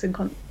a lapse in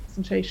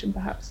concentration,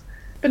 perhaps.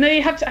 But no,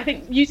 you have to, I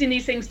think, using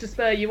these things to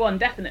spur you on,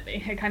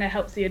 definitely. It kind of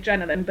helps the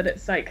adrenaline, but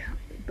it's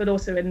but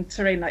also in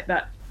terrain like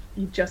that,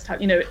 you just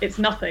have, it's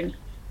nothing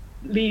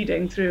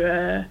leading through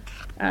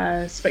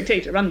a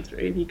spectator run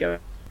through. You go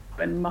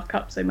and muck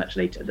up so much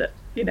later that,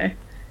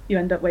 you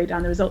end up way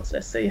down the results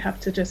list. So you have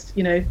to just,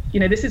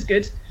 this is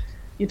good,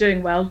 you're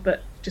doing well,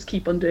 but just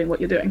keep on doing what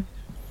you're doing.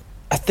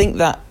 I think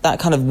that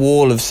kind of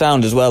wall of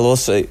sound as well,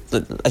 also,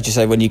 as you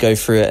say, when you go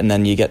through it and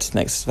then you get to the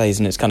next phase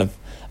and it's kind of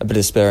a bit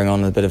of spurring on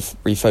and a bit of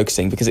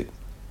refocusing, because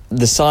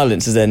the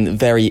silence is then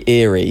very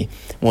eerie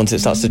once it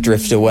starts to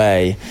drift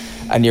away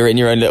and you're in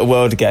your own little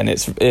world again.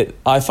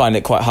 I find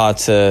it quite hard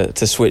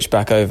to switch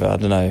back over. I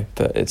don't know,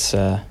 but it's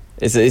a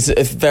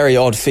very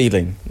odd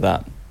feeling,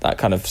 that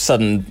kind of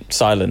sudden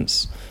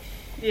silence.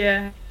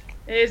 Yeah,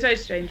 it is very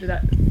strange with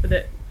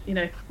it,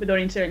 with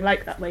orienteering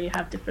like that, where you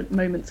have different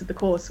moments of the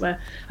course. Where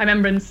I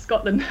remember in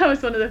Scotland, that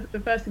was one of the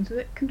first things. Was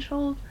it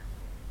control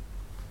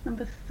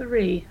number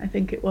 3? I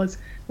think it was,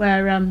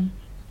 where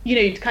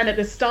kind of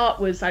the start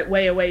was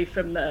way away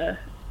from the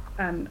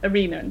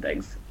arena and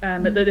things,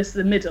 but this is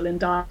the middle in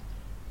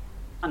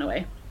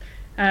Darnaway,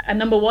 and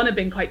number 1 had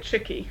been quite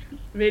tricky,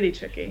 really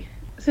tricky.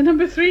 So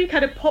number 3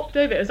 kind of popped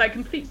over. It was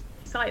complete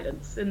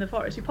silence in the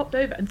forest. You popped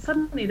over and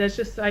suddenly there's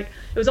just it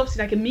was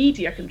obviously a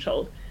media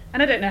control,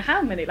 and I don't know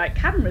how many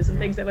cameras and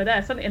things that were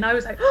there suddenly, and I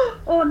was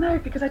oh no,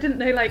 because I didn't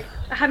know, I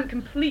hadn't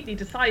completely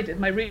decided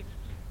my route.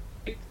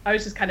 I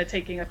was just kind of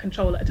taking a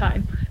control at a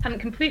time, hadn't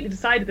completely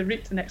decided the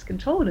route to the next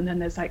control, and then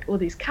there's all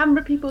these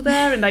camera people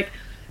there, and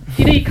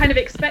you kind of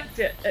expect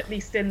it, at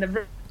least in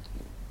the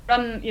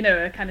run,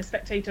 a kind of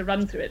spectator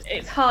run through it.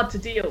 It's hard to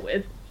deal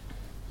with,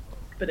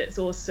 but it's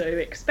also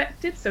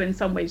expected. So in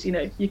some ways,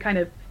 you kind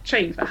of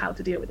train for how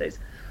to deal with those.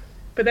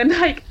 But then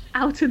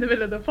out in the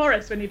middle of the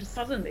forest, when you just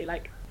suddenly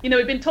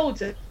we've been told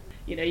to,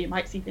 you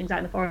might see things out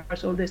in the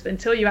forest, all this, but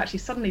until you actually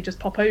suddenly just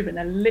pop over and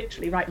they're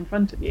literally right in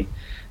front of you,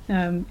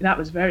 that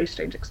was a very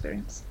strange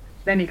experience.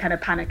 Then you kind of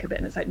panic a bit,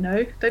 and it's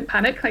no, don't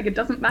panic. It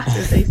doesn't matter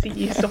if they see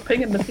you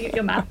stopping and looking at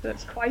your map.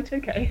 That's quite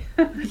okay.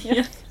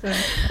 Yeah. So.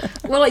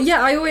 Well,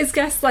 I always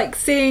guess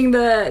seeing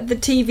the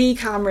TV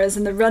cameras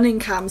and the running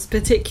cams,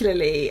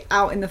 particularly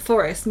out in the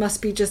forest,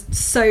 must be just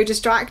so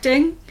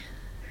distracting.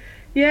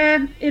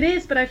 Yeah, it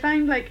is. But I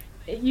find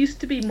it used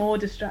to be more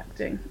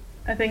distracting.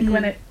 I think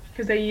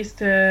because they used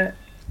to,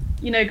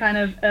 kind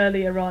of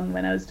earlier on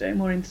when I was doing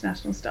more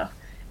international stuff,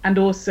 and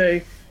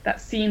also that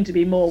seemed to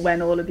be more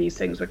when all of these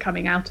things were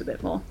coming out a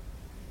bit more.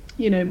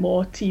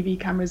 more TV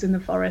cameras in the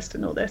forest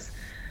and all this.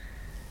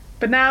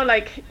 But now,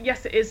 like,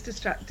 yes, it is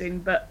distracting,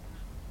 but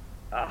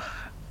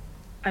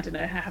I don't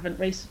know, I haven't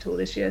raced at all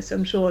this year, so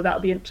I'm sure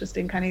that'll be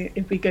interesting kind of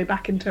if we go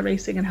back into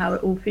racing and how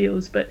it all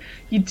feels. But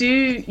you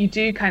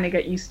do kind of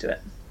get used to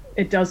it.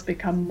 It does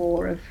become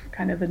more of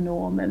kind of a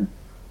norm, and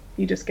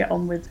you just get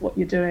on with what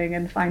you're doing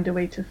and find a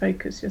way to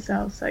focus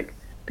yourselves. Like,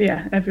 but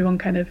yeah, everyone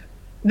kind of,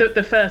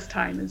 the first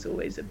time is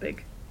always a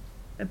big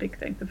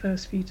thing, the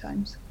first few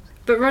times.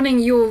 But running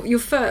your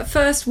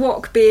first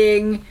walk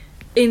being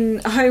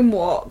in a home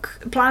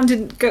walk, plan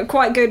didn't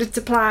quite go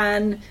to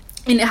plan,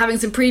 in having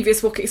some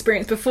previous walk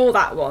experience before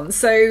that one.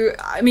 So,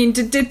 I mean,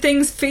 did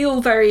things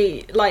feel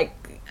very, like,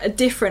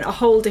 a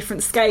whole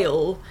different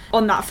scale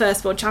on that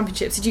first World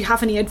Championships? Did you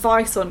have any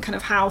advice on kind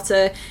of how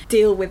to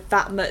deal with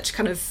that much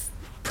kind of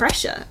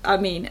pressure? I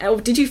mean, or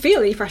did you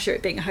feel any pressure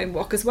at being a home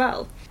walk as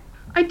well?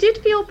 I did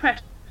feel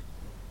pressure.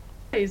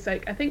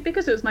 Like, I think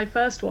because it was my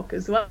first walk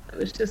as well, it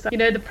was just like,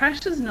 the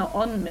pressure's not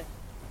on me.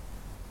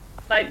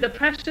 Like, the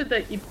pressure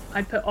that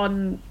I put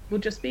on will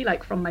just be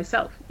like from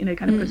myself, kind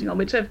of putting on,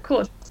 which of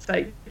course,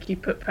 like, you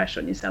put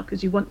pressure on yourself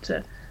because you want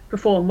to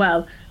perform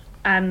well,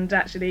 and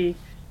actually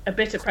a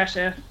bit of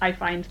pressure I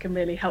find can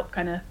really help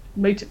kind of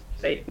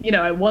motivate.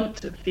 I want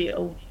to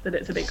feel that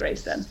it's a big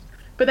race then,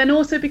 but then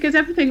also because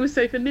everything was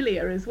so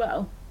familiar as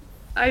well.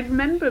 I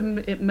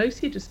remember it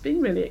mostly just being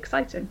really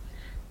exciting,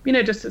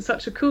 just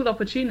such a cool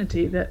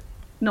opportunity that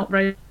not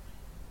very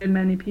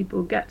many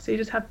people get. So you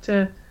just have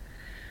to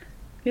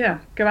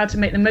go out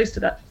and make the most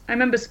of that. I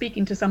remember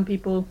speaking to some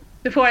people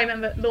before. I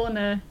remember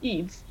Lorna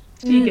Eads,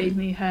 she gave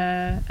me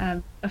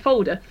her a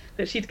folder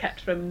that she'd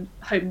kept from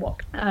home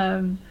walk. So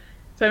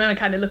I remember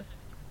kind of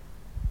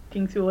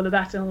looking through all of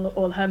that and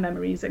all her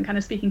memories, and kind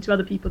of speaking to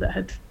other people that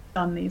had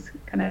done these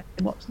kind of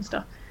walks and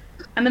stuff.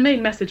 And the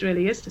main message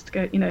really is just to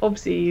go,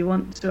 obviously you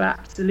want to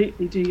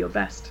absolutely do your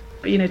best,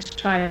 but to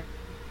try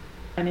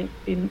and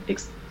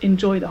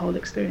enjoy the whole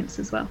experience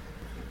as well.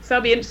 So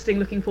that'll be interesting,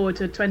 looking forward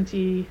to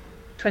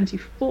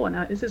 2024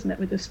 now, isn't it,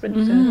 with the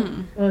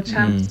sprint world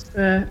champs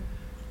for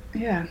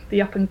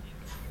the up and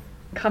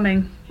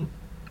coming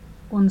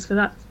ones for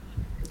that.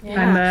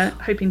 I'm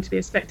hoping to be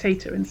a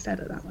spectator instead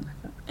of that one.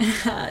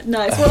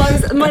 Nice.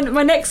 Well,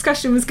 my next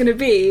question was going to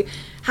be,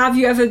 have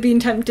you ever been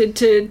tempted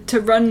to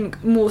run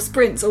more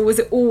sprints, or was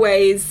it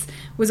always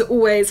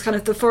kind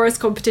of the forest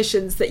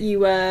competitions that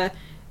you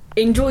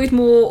enjoyed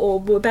more or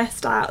were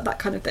best at, that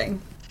kind of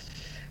thing?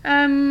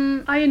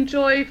 I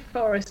enjoy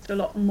forest a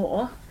lot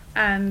more,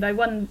 and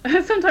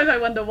sometimes I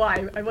wonder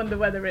why. I wonder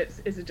whether is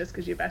it just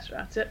because you're better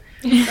at it,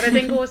 but I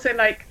think also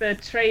like the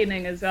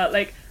training as well.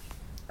 Like,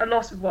 a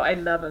lot of what I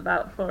love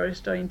about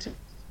forest orienting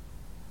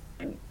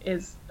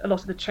is a lot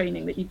of the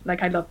training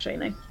that I love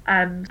training,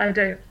 and I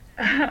don't.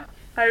 I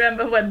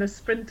remember when the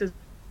sprinters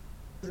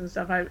and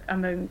stuff,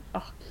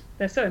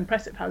 they're so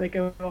impressive how they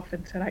go off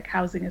into like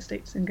housing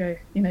estates and go,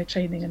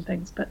 training and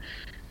things. But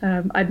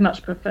I'd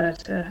much prefer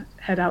to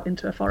head out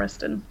into a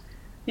forest and,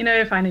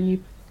 find a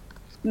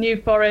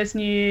new forest,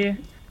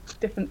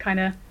 different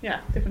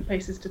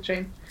places to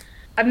train.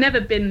 I've never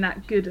been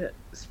that good at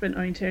sprint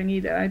orienteering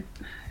either.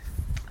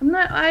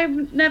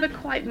 I've never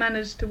quite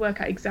managed to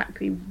work out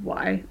exactly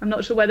why. I'm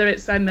not sure whether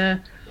it's I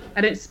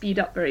don't speed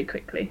up very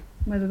quickly,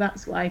 whether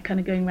that's why, kind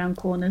of going around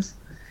corners.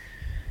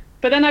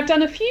 But then I've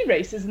done a few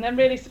races and then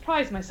really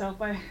surprised myself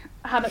by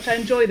how much I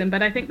enjoy them.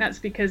 But I think that's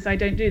because I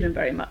don't do them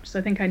very much. So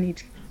I think I need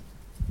to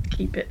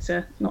keep it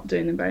to not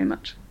doing them very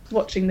much,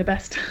 watching the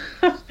best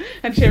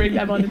and cheering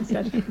them on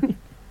instead.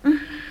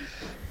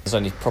 There's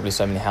only probably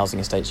so many housing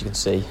estates you can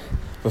see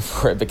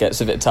before it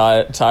gets a bit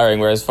tiring,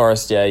 whereas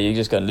forest, you're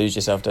just going to lose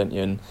yourself, don't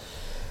you, and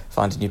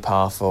find a new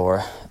path.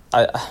 Or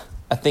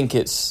I think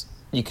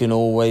you can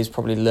always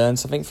probably learn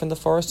something from the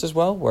forest as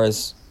well,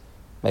 whereas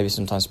maybe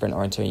sometimes sprint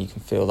orienteering you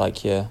can feel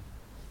like you're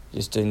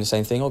just doing the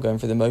same thing or going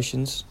through the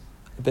motions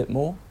a bit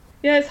more.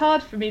 Yeah, it's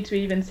hard for me to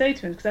even say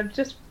to him because I've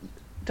just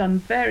done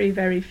very,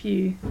 very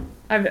few.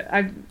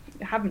 I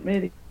haven't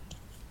really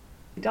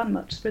done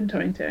much sprint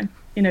orienteering,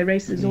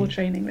 races or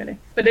training really.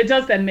 But it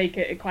does then make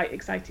it quite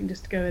exciting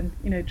just to go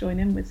and join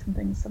in with some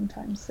things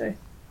sometimes. So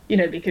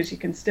because you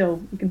can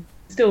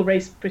still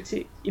race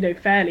pretty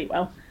fairly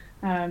well,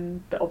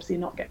 but obviously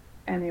not get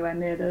anywhere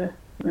near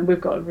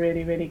we've got a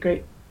really, really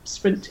great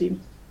sprint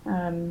team,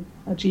 a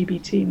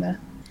GB team there.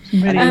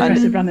 Some really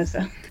impressive runners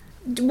there.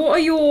 What are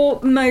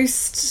your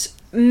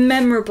most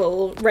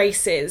memorable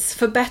races,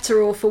 for better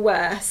or for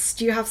worse?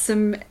 Do you have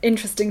some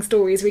interesting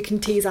stories we can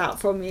tease out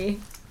from you?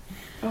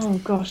 Oh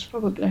gosh,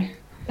 probably.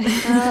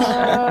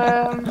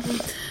 I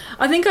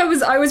think I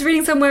was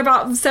reading somewhere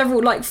about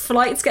several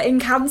flights getting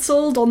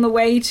cancelled on the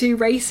way to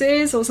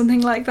races or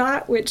something like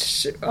that,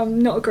 which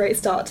not a great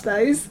start to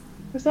those.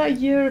 Was that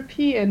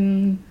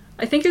European?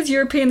 I think it's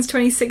Europeans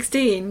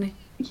 2016.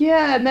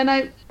 Yeah, and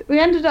then we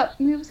ended up,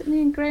 was it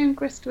me and Graham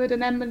Gristwood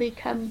and Emily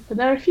Kemp, and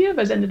there are a few of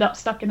us ended up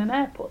stuck in an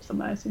airport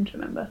somewhere, I seem to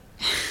remember.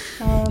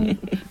 No,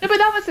 but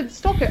that was in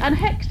Stockholm, and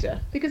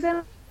Hector, because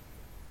then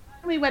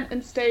we went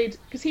and stayed,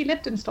 because he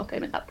lived in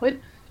Stockholm at that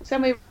point, So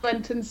then we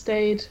went and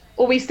stayed,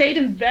 or we stayed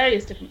in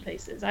various different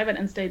places. I went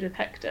and stayed with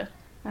Hector.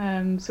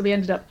 So we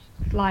ended up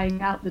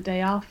flying out the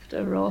day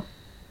after, or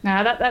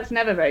that's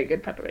never very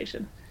good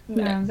preparation.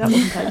 No. That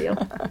wasn't ideal.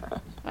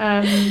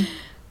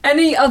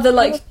 Any other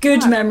like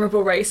good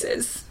memorable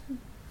races?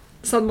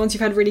 Some ones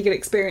you've had really good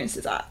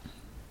experiences at?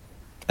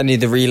 Any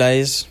of the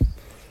relays?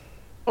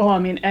 Oh, I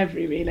mean,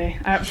 every relay.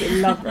 I absolutely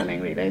love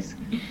running relays.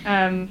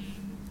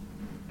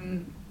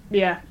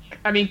 Yeah,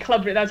 I mean,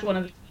 that's one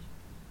of the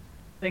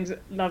things I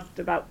loved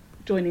about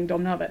joining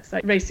Dom Novice.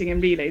 Like, racing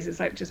in relays is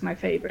like just my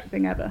favourite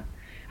thing ever.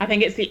 I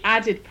think it's the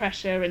added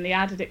pressure and the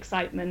added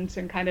excitement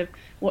and kind of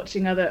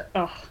watching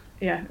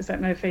it's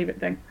like my favourite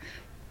thing.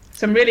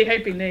 So I'm really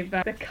hoping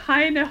they're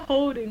kind of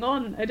holding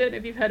on. I don't know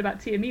if you've heard about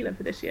Tia Mila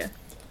for this year.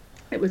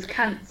 It was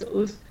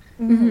cancelled,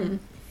 kind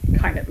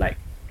of like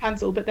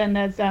cancelled, but then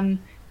there's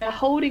they're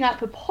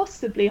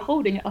possibly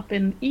holding it up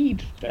in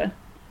Idre,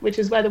 which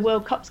is where the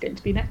World Cup's going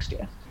to be next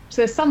year. So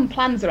there's some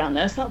plans around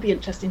there, so that'll be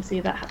interesting to see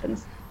if that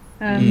happens.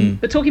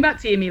 But talking about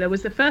Tia Mila,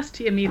 was the first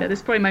Tia Mila, this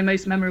is probably my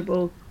most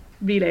memorable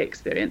relay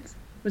experience,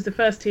 was the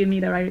first Tia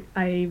Mila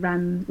I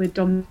ran with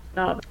Dom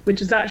Narva, which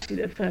was actually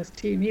the first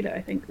Tia Mila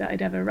I think that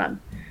I'd ever run.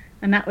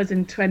 And that was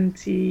in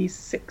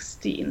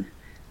 2016.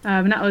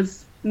 And that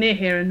was near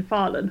here in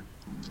Farlan.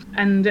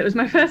 And it was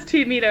my first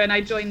Tia Mila, and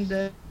I joined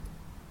the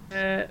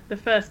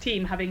first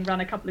team, having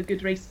run a couple of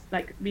good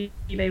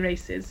relay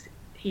races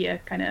here,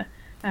 kind of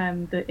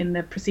in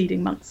the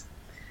preceding months.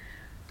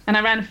 And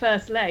I ran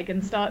first leg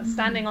and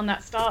standing on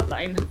that start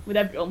line with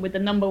everyone with the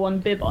number 1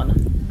 bib on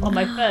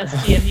my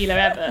first Tia Mila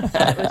ever.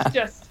 And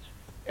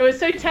it was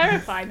so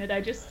terrifying that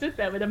I just stood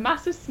there with a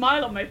massive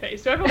smile on my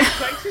face. So everyone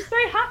was like, she's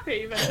so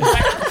happy, but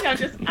actually I'm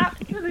just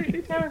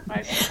absolutely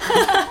terrified.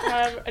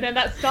 And then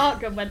that start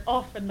gun went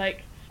off, and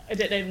like, I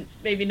don't know,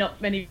 maybe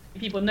not many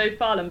people know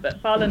Farlan,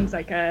 but Farlan's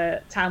like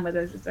a town where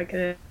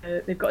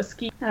they've got a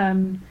ski,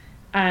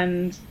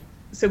 and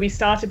so we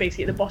started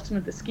basically at the bottom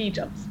of the ski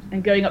jumps,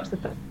 and going up to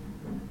the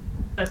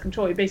first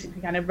control, you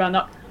basically kind of run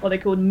up what they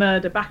called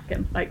murder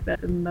backen, like the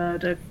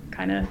murder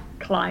kind of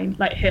climb,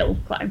 like hill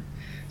climb.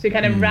 So we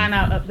kind of ran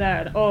out up there,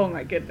 and oh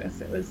my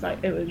goodness, it was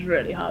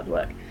really hard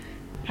work.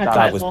 Had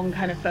quite a long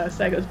kind of first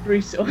leg. It was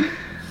brutal.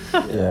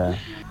 Yeah.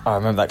 I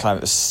remember that climb.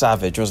 It was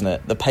savage, wasn't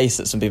it? The pace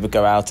that some people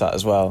go out at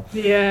as well.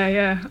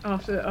 Yeah.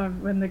 After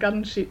when the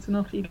gun shoots and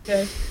off you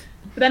go.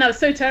 But then I was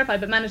so terrified,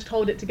 but managed to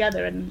hold it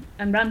together and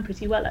ran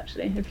pretty well,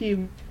 actually. A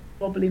few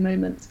wobbly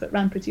moments, but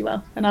ran pretty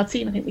well. And our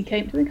team, I think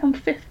did we come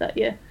 5th that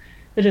year?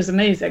 Which was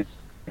amazing.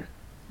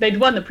 They'd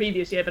won the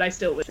previous year, but I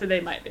still was, so they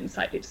might have been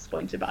slightly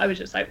disappointed. But I was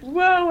just like,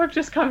 whoa, I've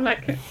just come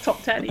like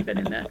top 10 even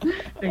in there.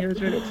 I think it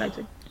was really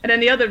exciting. And then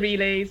the other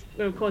relays,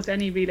 well, of course,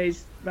 any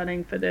relays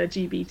running for the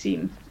GB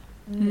team,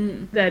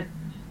 they're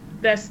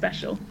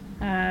special,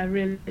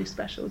 really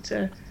special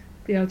to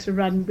be able to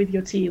run with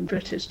your team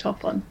British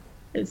top on.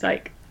 It's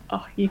like,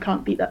 oh, you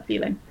can't beat that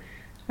feeling.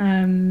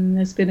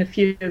 There's been a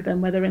few of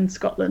them, whether in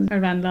Scotland. I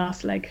ran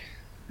last leg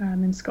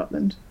in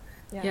Scotland.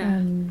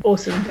 Yeah.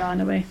 Also in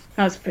Ghana way.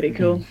 That was pretty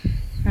cool.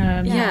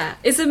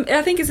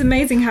 I think it's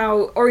amazing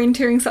how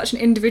orienteering is such an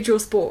individual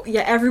sport.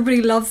 Yeah,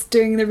 everybody loves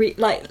doing a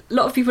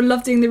lot of people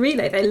love doing the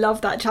relay. They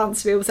love that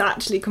chance to be able to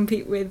actually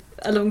compete with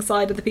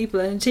alongside other people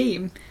in a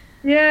team.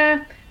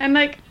 Yeah, and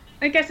like,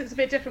 I guess it's a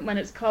bit different when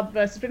it's club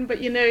versus Britain,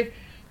 but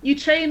you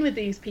train with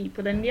these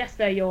people, and yes,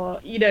 they're your,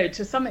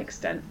 to some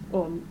extent,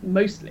 or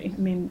mostly, I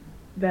mean,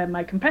 they're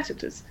my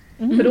competitors,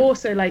 but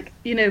also like,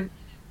 you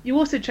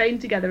also train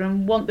together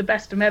and want the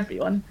best from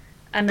everyone,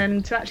 and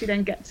then to actually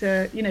then get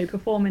to,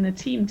 perform in a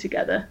team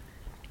together,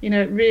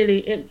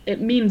 it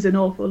means an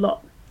awful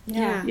lot.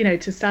 Yeah.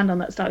 To stand on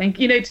that start, and,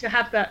 to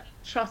have that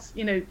trust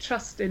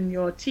in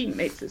your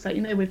teammates. It's like,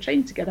 we've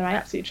trained together, I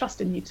absolutely trust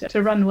in you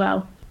to run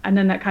well. And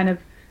then that kind of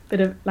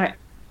bit of like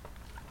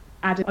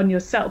added on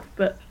yourself,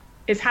 but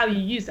it's how you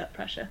use that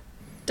pressure.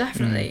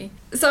 Definitely.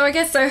 So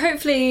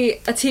hopefully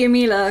a Tia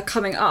Mila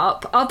coming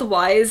up.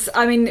 Otherwise,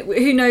 I mean,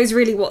 who knows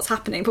really what's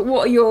happening, but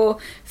what are your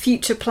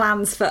future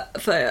plans for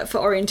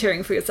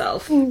orienteering for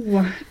yourself?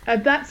 Ooh,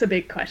 that's a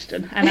big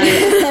question, and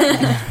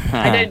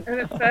I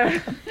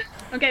don't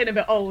I'm getting a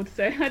bit old,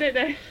 so I don't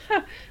know.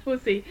 We'll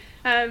see.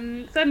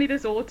 Certainly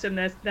this autumn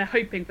they're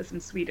hoping for some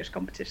Swedish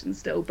competitions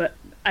still, but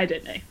I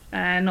don't know.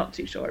 Not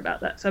too sure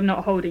about that, so I'm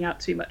not holding out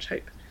too much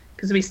hope,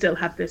 because we still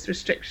have this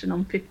restriction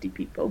on 50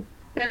 people.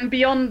 And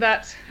beyond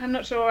that, I'm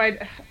not sure.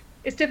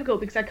 It's difficult,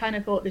 because I kind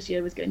of thought this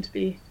year was going to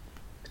be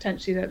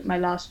potentially my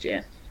last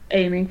year,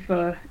 aiming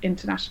for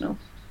international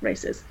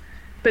races.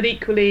 But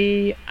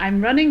equally,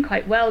 I'm running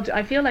quite well.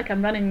 I feel like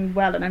I'm running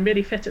well, and I'm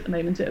really fit at the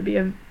moment. It would be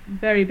a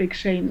very big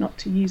shame not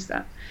to use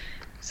that.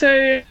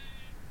 So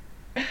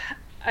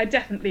I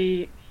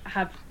definitely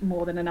have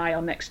more than an eye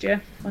on next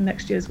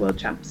year's World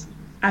Champs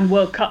and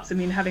World Cups. I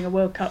mean, having a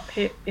World Cup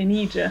here in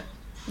Egypt,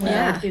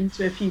 where I've been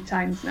to a few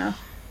times now.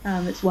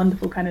 It's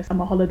wonderful kind of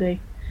summer holiday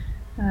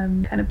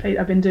kind of place.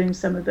 I've been doing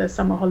some of the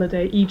summer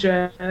holiday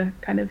Egypt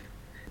kind of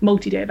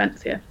multi-day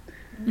events here,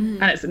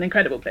 and it's an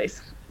incredible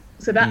place.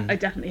 So that I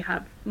definitely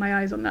have my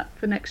eyes on that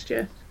for next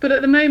year. But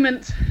at the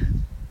moment,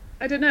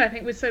 I don't know, I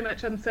think with so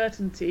much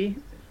uncertainty,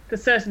 the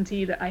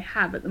certainty that I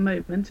have at the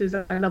moment is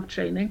that I love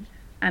training,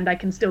 and I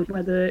can still,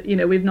 whether,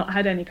 we've not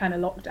had any kind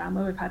of lockdown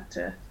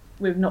where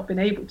we've not been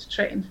able to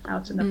train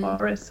out in the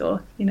forest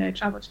or,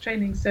 travel to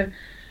training. So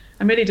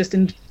I'm really just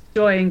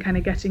enjoying kind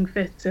of getting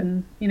fit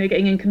and,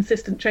 getting in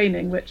consistent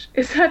training, which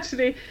is not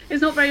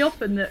very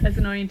often that as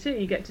an orienteer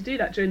you get to do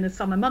that during the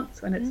summer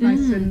months when it's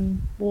nice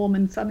and warm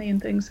and sunny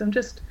and things. So I'm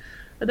just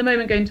at the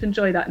moment going to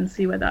enjoy that and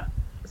see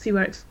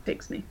where it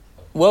takes me.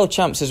 World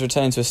Champs is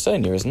returning to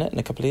Estonia, isn't it, in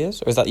a couple of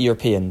years? Or is that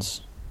European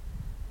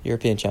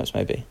Champs,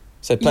 maybe?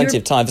 So plenty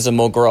of time for some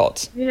more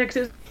grot. Yeah,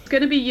 because it's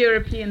going to be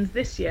Europeans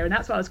this year, and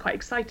that's what I was quite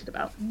excited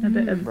about. A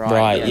bit of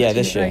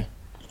this year.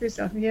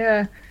 Stuff.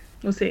 Yeah,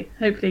 we'll see.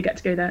 Hopefully get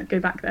to go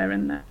back there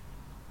and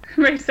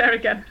race there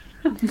again.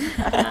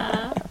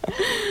 That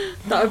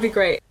would be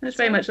great. I was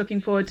very much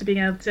looking forward to being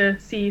able to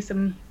see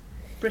some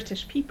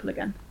British people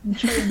again and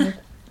train with.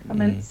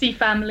 Come and see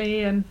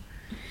family and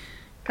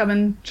come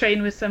and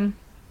train with some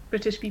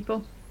British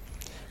people.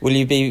 Will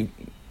you be...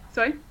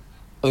 Sorry? I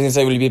was going to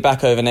say, will you be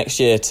back over next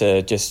year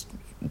to just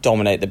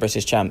dominate the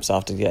British Champs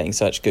after getting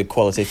such good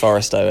quality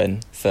Foresto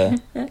in for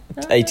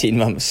 18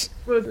 months?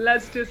 Well,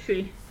 let's just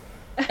see.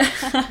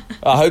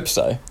 I hope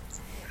so.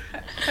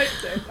 Hope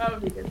so. That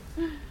would be good.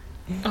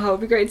 Oh, it'll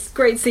be great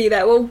to see you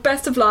there. Well,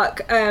 best of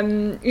luck.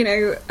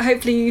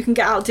 Hopefully you can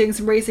get out doing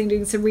some racing,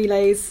 doing some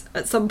relays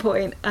at some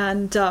point.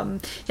 And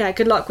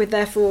good luck with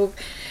therefore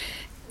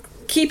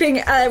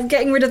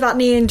getting rid of that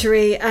knee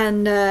injury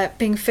and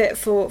being fit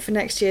for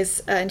next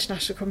year's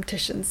international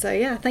competition. So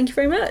yeah, thank you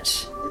very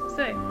much.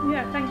 So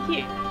yeah, thank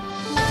you.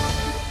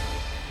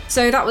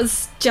 So that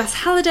was Jess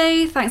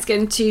Halliday. Thanks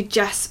again to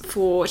Jess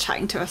for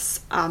chatting to us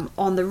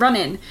on the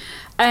run-in.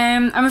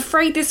 I'm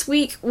afraid this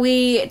week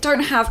we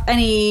don't have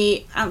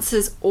any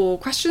answers or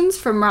questions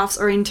from Ralph's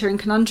Orienteering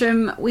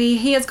Conundrum.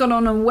 He has gone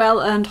on a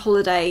well-earned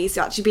holiday. He's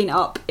actually been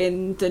up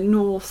in the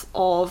north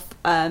of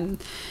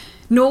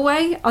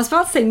Norway. I was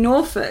about to say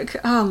Norfolk.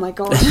 Oh my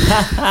god.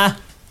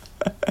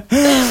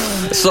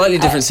 Slightly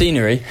different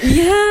scenery.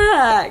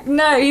 Yeah.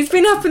 No, he's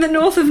been up in the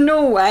north of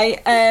Norway,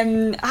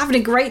 having a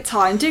great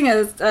time, doing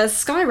a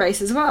sky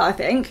race as well, I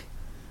think.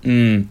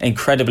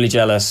 Incredibly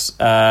jealous.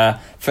 For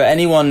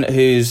anyone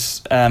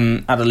who's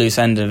at a loose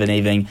end of an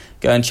evening,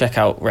 go and check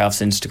out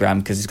Ralph's Instagram,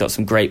 because he's got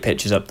some great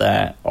pictures up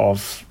there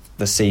of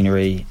the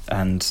scenery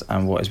and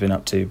what he's been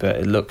up to. But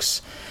it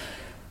looks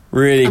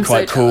really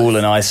quite cool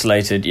and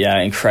isolated. Yeah,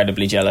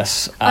 incredibly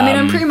jealous.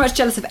 I'm pretty much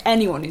jealous of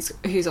anyone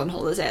who's on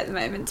holiday at the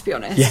moment, to be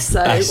honest. Yes,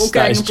 or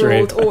going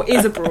abroad or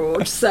is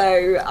abroad.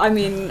 So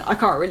I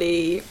can't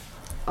really.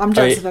 I'm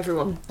jealous of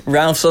everyone.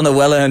 Ralph's on a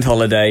well-earned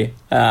holiday,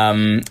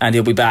 and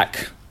he'll be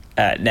back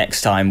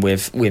next time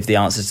with the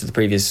answers to the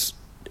previous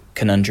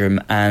conundrum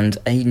and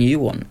a new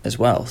one as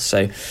well.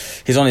 So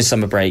he's on his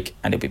summer break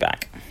and he'll be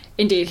back.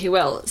 Indeed, he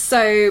will.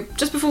 So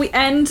just before we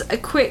end, a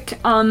quick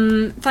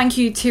thank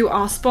you to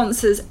our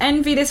sponsors.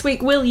 Envy this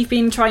week. Will, you've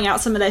been trying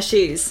out some of their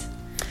shoes.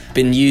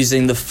 Been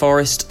using the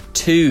Forest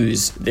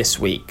 2s this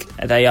week.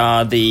 They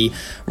are the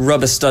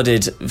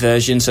rubber-studded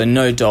version, so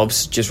no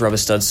dobs, just rubber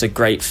studs, so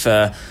great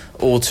for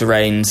all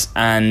terrains,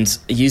 and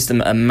I used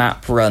them at a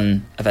map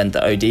run event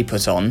that OD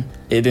put on.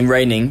 It had been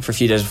raining for a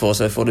few days before,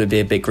 so I thought it would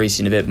be a bit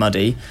greasy and a bit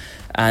muddy,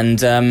 and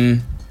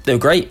they were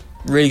great.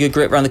 Really good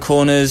grip around the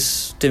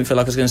corners, didn't feel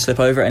like I was going to slip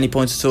over at any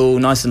point at all,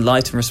 nice and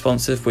light and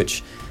responsive,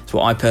 which is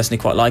what I personally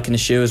quite like in a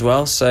shoe as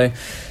well. So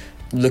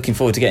looking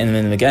forward to getting them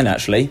in them again,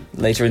 actually,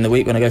 later in the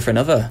week when I go for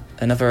another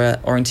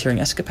orienteering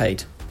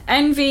escapade.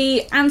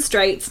 Envy and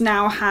Straits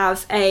now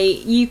have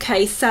a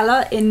UK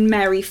seller in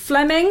Mary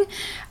Fleming.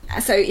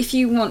 So if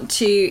you want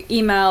to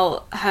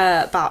email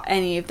her about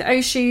any of the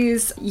O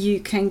shoes,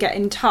 you can get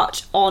in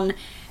touch on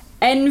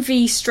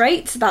NV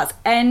Straight, that's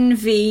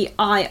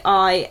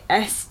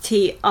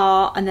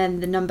NVIISTR and then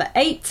the number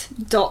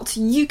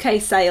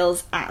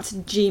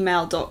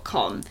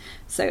 8.uksales@gmail.com.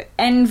 So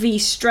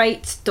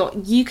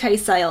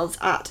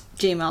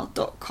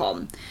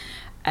nvstraight.uksales@gmail.com.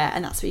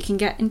 And that's where you can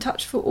get in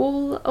touch for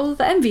all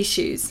the Envy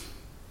shoes.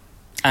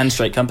 And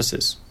straight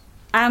compasses.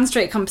 And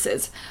straight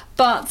compasses.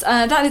 But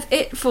that is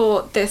it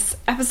for this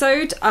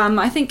episode.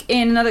 I think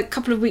in another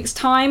couple of weeks'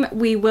 time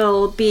we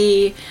will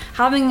be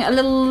having a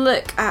little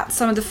look at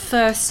some of the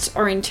first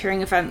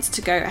orienteering events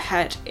to go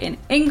ahead in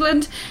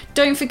England.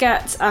 Don't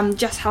forget,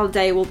 Jess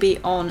Halliday will be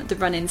on the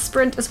run-in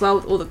sprint as well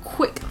with all the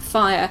quick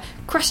fire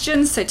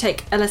questions, so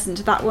take a listen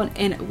to that one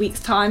in a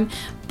week's time.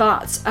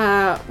 But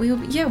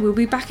we'll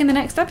be back in the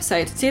next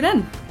episode. See you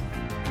then.